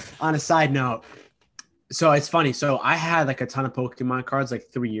a side note, so it's funny. So I had like a ton of Pokemon cards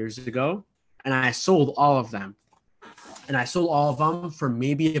like 3 years ago, and I sold all of them. And I sold all of them for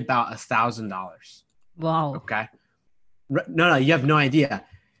maybe about $1,000. Wow. Okay. No, you have no idea.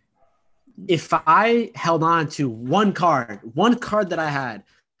 If I held on to one card that I had,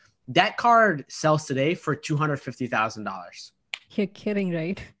 that card sells today for $250,000. You're kidding,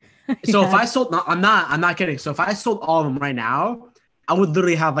 right? So if I sold, no, I'm not kidding. So if I sold all of them right now, I would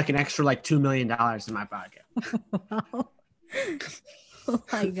literally have like an extra like $2 million in my pocket. Wow. Oh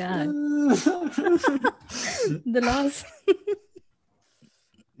my God. The loss.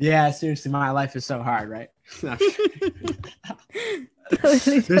 Yeah, seriously, my life is so hard, right?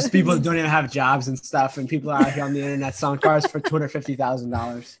 Totally. There's people that don't even have jobs and stuff, and people are out here on the internet selling cars for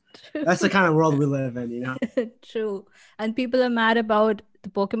 $250,000. That's the kind of world we live in, you know? True. And people are mad about the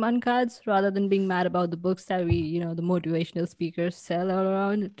Pokemon cards rather than being mad about the books that we, the motivational speakers sell all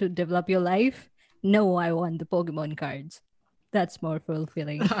around to develop your life. No, I want the Pokemon cards. That's more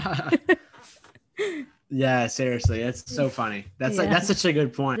fulfilling. Yeah, seriously, it's so funny. That's that's such a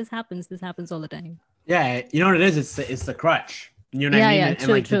good point. This happens all the time. Yeah, you know what it is? It's the crutch. You know what I mean? Yeah,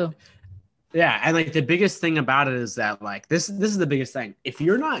 true, true. And like the biggest thing about it is that like this is the biggest thing. If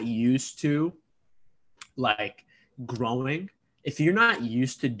you're not used to like growing, if you're not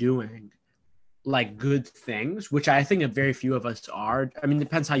used to doing like good things, which I think a very few of us are. I mean, it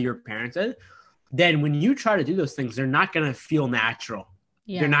depends how you're parented. Then when you try to do those things, they're not gonna feel natural.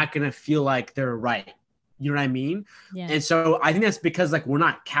 Yeah. They're not gonna feel like they're right. You know what I mean? Yeah. And so I think that's because like we're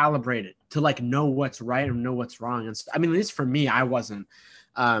not calibrated to like know what's right and know what's wrong. And I mean, at least for me, I wasn't.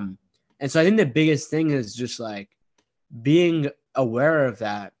 And so I think the biggest thing is just like being aware of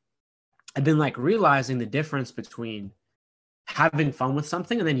that and then like realizing the difference between having fun with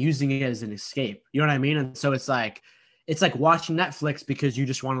something and then using it as an escape. You know what I mean? And so it's like watching Netflix because you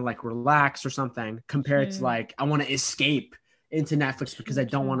just want to like relax or something compared to like, I want to escape into Netflix because I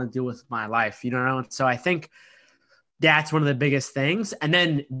don't want to deal with my life, you know? And so I think that's one of the biggest things. And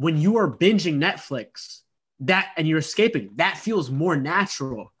then when you are binging Netflix and you're escaping, that feels more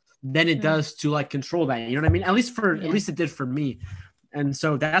natural than it does to like control that. You know what I mean? At least it did for me. And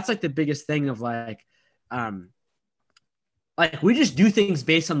so that's like the biggest thing of like we just do things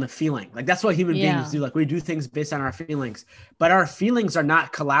based on the feeling. Like that's what human beings do. Like we do things based on our feelings, but our feelings do not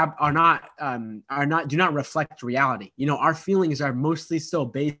reflect reality. You know, our feelings are mostly still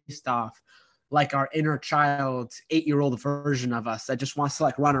based off like our inner child, 8-year-old version of us that just wants to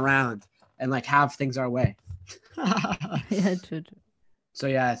like run around and like have things our way. Yeah, true. So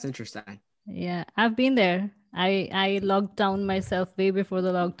yeah, it's interesting. Yeah, I've been there. I locked down myself way before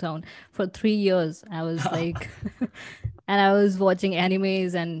the lockdown. For 3 years, I was like, and I was watching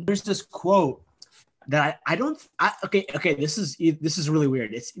animes and there's this quote that okay. This is really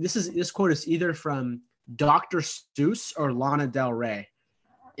weird. This quote is either from Dr. Seuss or Lana Del Rey,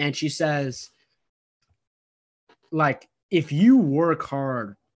 and she says, like, if you work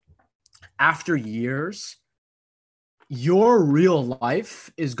hard after years, your real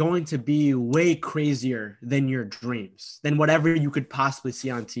life is going to be way crazier than your dreams, than whatever you could possibly see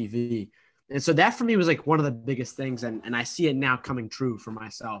on TV. And so that for me was like one of the biggest things. And I see it now coming true for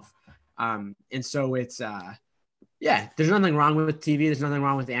myself. And so it's, there's nothing wrong with TV. There's nothing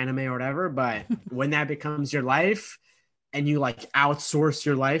wrong with anime or whatever. But when that becomes your life and you like outsource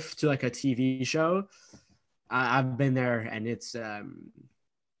your life to like a TV show, I've been there, and it's,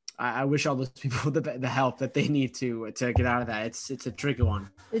 I wish all those people the help that they need to get out of that. It's a tricky one.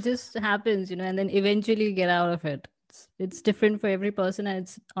 It just happens, and then eventually you get out of it. It's different for every person, and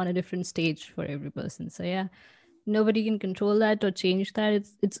it's on a different stage for every person. So yeah, nobody can control that or change that.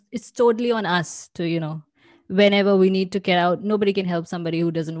 It's totally on us to, whenever we need to get out. Nobody can help somebody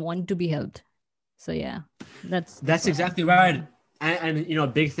who doesn't want to be helped. So yeah, that's exactly right. And you know, a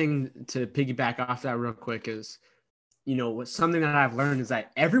big thing to piggyback off that real quick is, you know, what something that I've learned is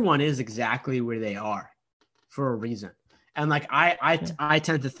that everyone is exactly where they are for a reason. And like I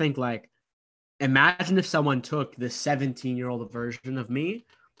tend to think like, imagine if someone took the 17-year-old version of me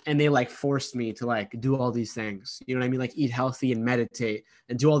and they like forced me to like do all these things. You know what I mean? Like eat healthy and meditate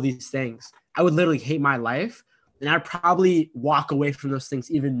and do all these things. I would literally hate my life and I'd probably walk away from those things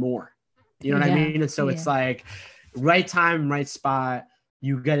even more. You know what I mean? And so it's like right time, right spot,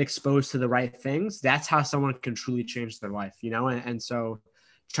 you get exposed to the right things. That's how someone can truly change their life, you know? And so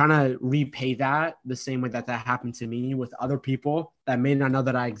trying to repay that the same way that happened to me with other people that may not know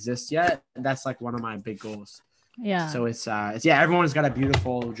that I exist yet. That's like one of my big goals. Yeah. So it's everyone's got a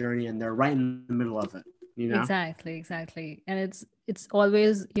beautiful journey and they're right in the middle of it, you know? Exactly. And it's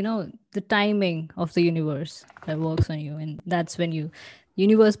always, you know, the timing of the universe that works on you. And that's when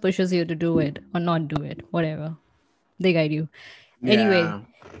universe pushes you to do it or not do it, whatever. They guide you. Yeah. Anyway,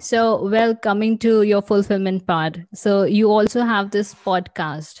 so well, coming to your fulfillment part. So you also have this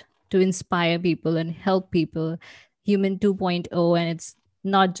podcast to inspire people and help people, Human 2.0, and it's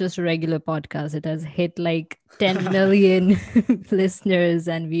not just a regular podcast. It has hit like 10 million listeners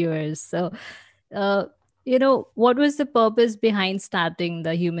and viewers. So, you know, what was the purpose behind starting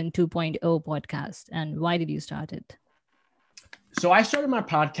the Human 2.0 podcast and why did you start it? So I started my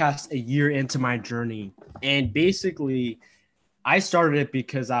podcast a year into my journey, and basically I started it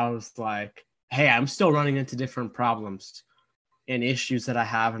because I was like, hey, I'm still running into different problems and issues that I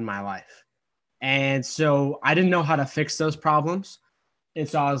have in my life. And so I didn't know how to fix those problems. And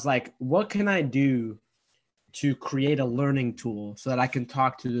so I was like, what can I do to create a learning tool so that I can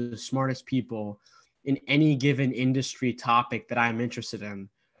talk to the smartest people in any given industry topic that I'm interested in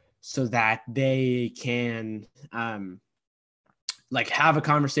so that they can like have a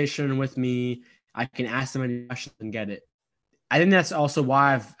conversation with me. I can ask them any questions and get it. I think that's also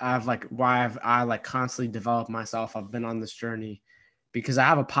why I constantly developed myself. I've been on this journey because I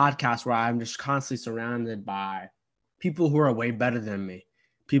have a podcast where I'm just constantly surrounded by people who are way better than me,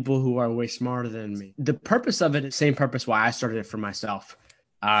 people who are way smarter than me. The purpose of it is the same purpose why I started it for myself.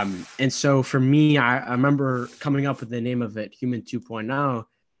 And so for me, I remember coming up with the name of it, Human 2.0,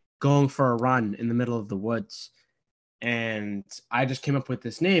 going for a run in the middle of the woods. And I just came up with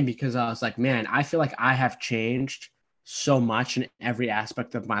this name because I was like, man, I feel like I have changed so much in every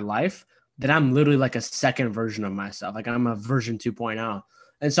aspect of my life that I'm literally like a second version of myself. Like I'm a version 2.0.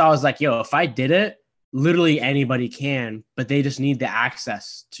 And so I was like, yo, if I did it, literally anybody can, but they just need the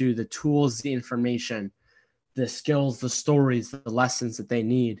access to the tools, the information, the skills, the stories, the lessons that they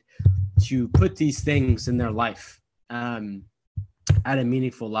need to put these things in their life at a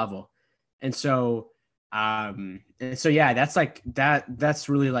meaningful level. And so yeah, that's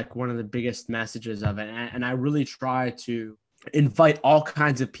really like one of the biggest messages of it. And I really try to invite all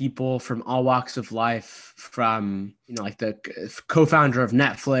kinds of people from all walks of life, from, you know, like the co-founder of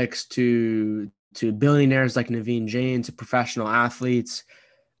Netflix to billionaires like Naveen Jain, to professional athletes,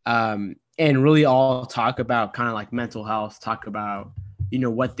 and really all talk about kind of like mental health, talk about, you know,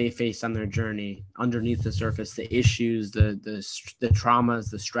 what they face on their journey underneath the surface, the issues, the traumas,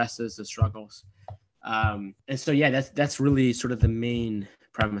 the stresses, the struggles. And so, yeah, that's really sort of the main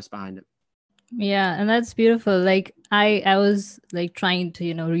premise behind it. Yeah, and that's beautiful. Like I was like trying to,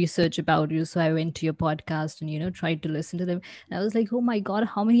 you know, research about you. So I went to your podcast and, you know, tried to listen to them. And I was like, oh my God,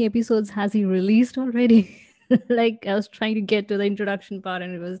 how many episodes has he released already? Like I was trying to get to the introduction part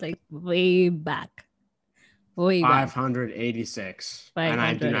and it was like way back. 586. 500. And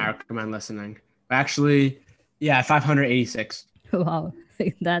I do not recommend listening. Actually, yeah, 586. Wow.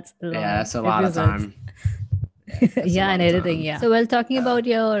 That's a lot. Yeah, that's a lot of time. Yeah, and editing. Yeah. So, well, talking about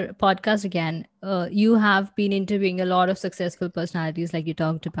your podcast again, you have been interviewing a lot of successful personalities, like you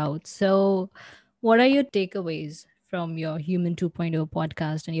talked about. So, what are your takeaways from your Human 2.0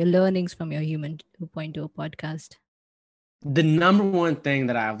 podcast and your learnings from your Human 2.0 podcast? The number one thing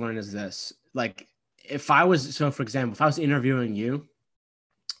that I've learned is this: like, for example, if I was interviewing you,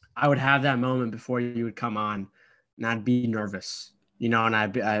 I would have that moment before you would come on, and I'd be nervous. You know,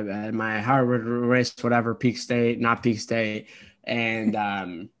 and my heart would race, whatever, peak state, not peak state. And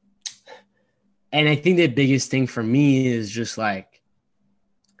I think the biggest thing for me is just like,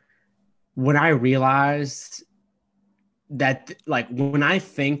 when I realized that, like, when I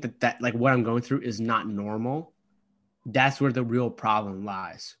think that like what I'm going through is not normal, that's where the real problem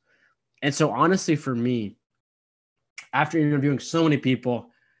lies. And so honestly, for me, after interviewing so many people,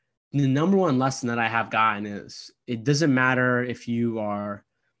 the number one lesson that I have gotten is it doesn't matter if you are,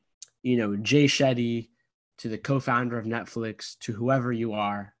 you know, Jay Shetty, to the co-founder of Netflix, to whoever you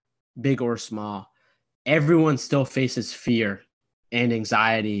are, big or small, everyone still faces fear and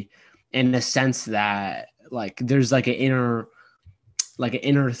anxiety, in the sense that like there's like an inner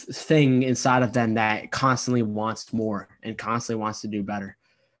thing inside of them that constantly wants more and constantly wants to do better.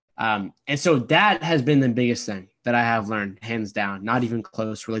 And so that has been the biggest thing that I have learned, hands down, not even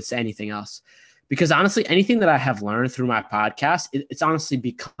close relates to anything else. Because honestly, anything that I have learned through my podcast, it's honestly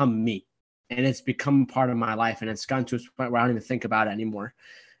become me, and it's become part of my life, and it's gotten to a point where I don't even think about it anymore.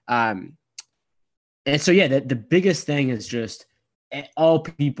 And so, yeah, the biggest thing is just all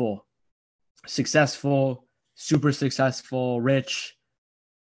people, successful, super successful, rich,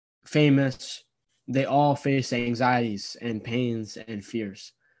 famous, they all face anxieties and pains and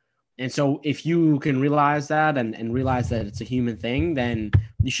fears. And so if you can realize that and realize that it's a human thing, then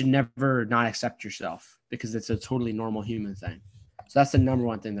you should never not accept yourself, because it's a totally normal human thing. So that's the number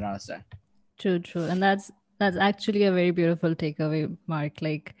one thing that I would say. True. And that's actually a very beautiful takeaway, Mark.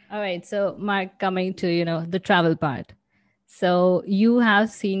 Like, all right, so Mark, coming to, the travel part. So you have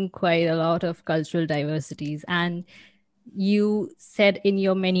seen quite a lot of cultural diversities, and you said in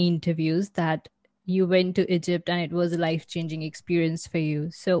your many interviews that you went to Egypt and it was a life-changing experience for you.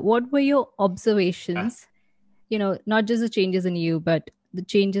 So what were your observations, not just the changes in you, but the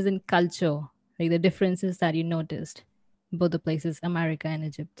changes in culture, like the differences that you noticed, both the places, America and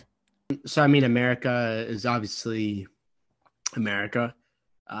Egypt? So, I mean, America is obviously America.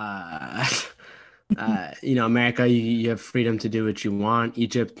 America, you have freedom to do what you want.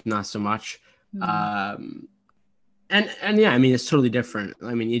 Egypt, not so much. And yeah, I mean, it's totally different.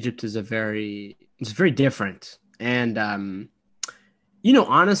 I mean, Egypt is it's very different. And,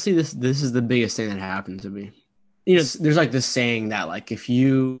 honestly, this is the biggest thing that happened to me. There's like this saying that like, if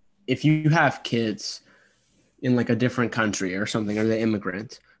you have kids in like a different country or something, or they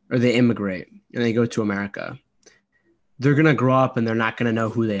immigrate and they go to America, they're going to grow up and they're not going to know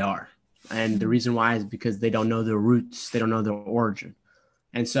who they are. And the reason why is because they don't know their roots. They don't know their origin.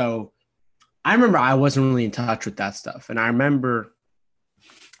 And so I remember I wasn't really in touch with that stuff. And I remember,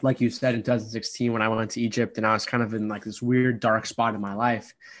 like you said, in 2016, when I went to Egypt and I was kind of in like this weird dark spot in my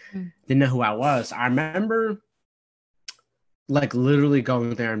life, didn't know who I was. I remember like literally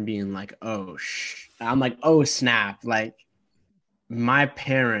going there and being like, I'm like, oh snap. Like my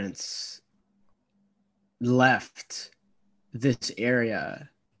parents left this area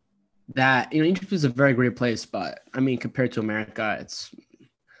that, Egypt is a very great place, but I mean, compared to America,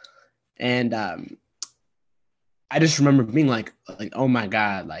 and I just remember being like, oh my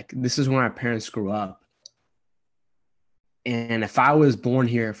God, like this is where my parents grew up. And if I was born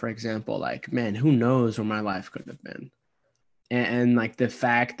here, for example, like, man, who knows where my life could have been. And like the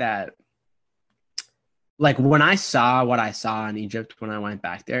fact that, like when I saw what I saw in Egypt, when I went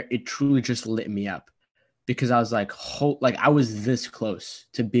back there, it truly just lit me up, because I was like, I was this close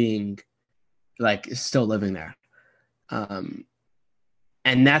to being like still living there.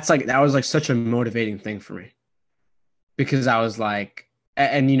 And that was like such a motivating thing for me, because I was like,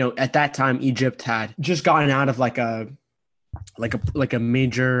 and at that time, Egypt had just gotten out of like a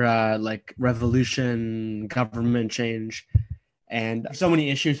major like revolution, government change, and so many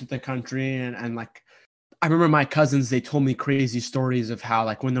issues with the country. And like, I remember my cousins, they told me crazy stories of how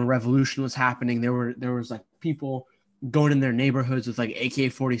like when the revolution was happening, there was like people going in their neighborhoods with like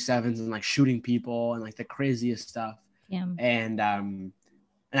AK-47s and like shooting people and like the craziest stuff. Yeah. And I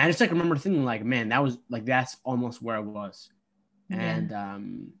just like remember thinking like, man, that's almost where I was. Yeah.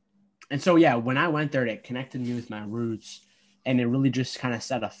 And so, yeah, when I went there, it connected me with my roots, and it really just kind of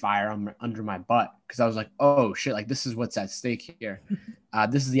set a fire under my butt, because I was like, oh shit, like this is what's at stake here.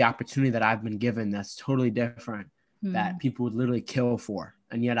 This is the opportunity that I've been given that's totally different, that people would literally kill for.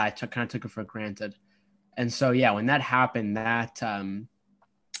 And yet I kind of took it for granted. And so, yeah, when that happened, that,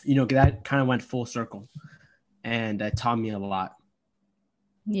 that kind of went full circle, and it taught me a lot.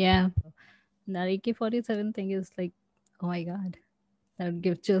 Yeah. That AK-47 thing is like, oh my God, that would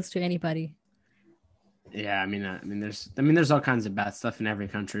give chills to anybody. Yeah, I mean, there's all kinds of bad stuff in every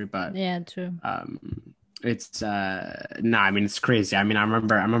country, but yeah, true. It's I mean, it's crazy. I mean, I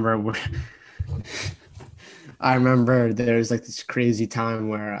remember there's like this crazy time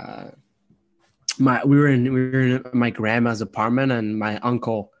where we were in my grandma's apartment, and my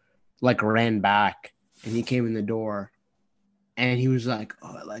uncle like ran back, and he came in the door, and he was like,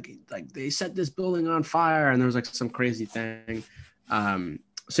 oh, like they set this building on fire, and there was like some crazy thing.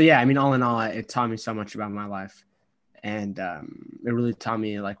 So yeah, I mean, all in all, it taught me so much about my life, and it really taught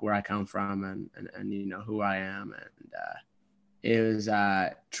me like where I come from and who I am, and it was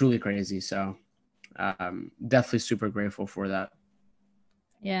truly crazy. So definitely super grateful for that.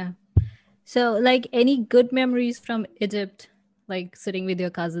 Yeah. So like any good memories from Egypt, like sitting with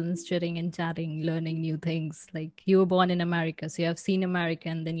your cousins, chitting and chatting, learning new things. Like you were born in America, so you have seen America,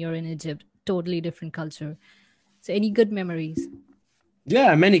 and then you're in Egypt, totally different culture. So any good memories?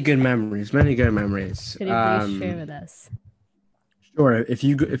 Yeah, many good memories. Many good memories. Could you please share with us? Sure. If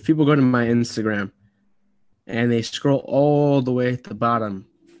people go to my Instagram and they scroll all the way at the bottom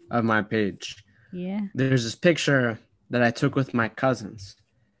of my page, Yeah, there's this picture that I took with my cousins,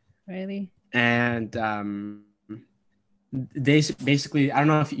 really? and they basically, I don't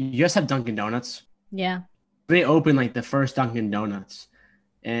know if you guys have Dunkin' Donuts. Yeah. They opened like the first Dunkin' Donuts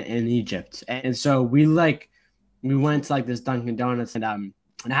in Egypt, and so we went to like this Dunkin' Donuts, and I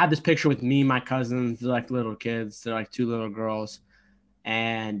had this picture with me and my cousins. They're like little kids. They're like two little girls,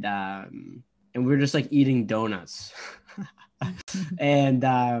 and we were just like eating donuts, and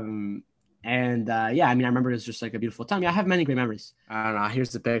yeah, I mean, I remember it was just like a beautiful time. Yeah, I have many great memories. I don't know.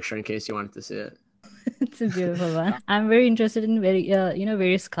 Here's the picture in case you wanted to see it. It's a beautiful one. I'm very interested in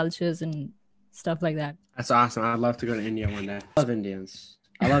various cultures and stuff like that. That's awesome. I'd love to go to India one day. I love Indians.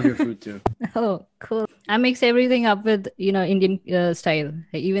 I love your food too. Oh, cool. I mix everything up with, Indian style.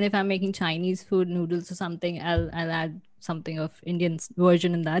 Like, even if I'm making Chinese food, noodles or something, I'll add something of Indian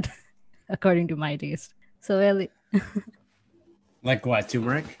version in that according to my taste. So, well, Like what?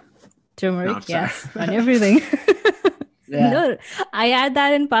 Turmeric? turmeric, No, yes, on everything. Yeah. No, I add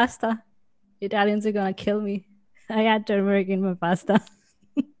that in pasta. Italians are gonna kill me. I add turmeric in my pasta.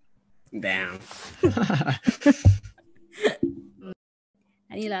 Damn.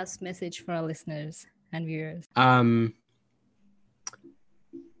 Any last message for our listeners and viewers?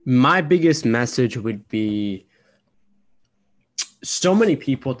 My biggest message would be, so many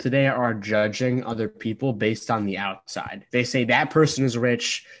people today are judging other people based on the outside. They say that person is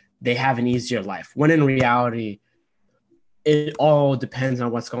rich, they have an easier life. When in reality, it all depends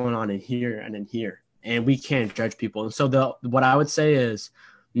on what's going on in here and in here. And we can't judge people. And so what I would say is,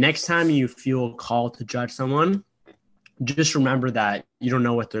 next time you feel called to judge someone, just remember that you don't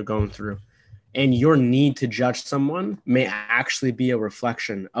know what they're going through. And your need to judge someone may actually be a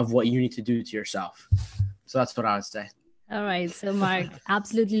reflection of what you need to do to yourself. So that's what I would say. All right. So, Mark,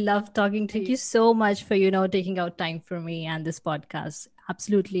 absolutely love talking to you. Thank you so much for, taking out time for me and this podcast.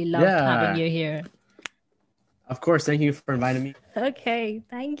 Absolutely loved having you here. Of course. Thank you for inviting me. Okay.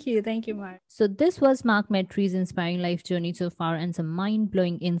 Thank you. Thank you, Mark. So this was Mark Metri's inspiring life journey so far and some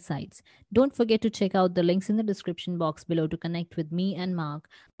mind-blowing insights. Don't forget to check out the links in the description box below to connect with me and Mark.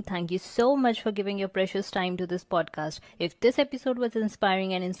 Thank you so much for giving your precious time to this podcast. If this episode was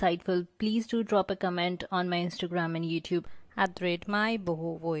inspiring and insightful, please do drop a comment on my Instagram and YouTube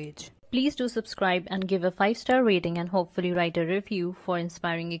 @mybohovoyage. Please do subscribe and give a 5-star rating and hopefully write a review for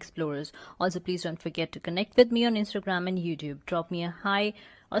Inspiring Explorers. Also, please don't forget to connect with me on Instagram and YouTube. Drop me a hi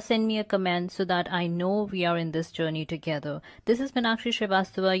or send me a comment so that I know we are in this journey together. This is Meenakshi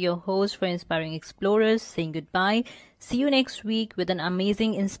Srivastava, your host for Inspiring Explorers, saying goodbye. See you next week with an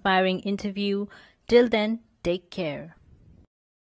amazing, inspiring interview. Till then, take care.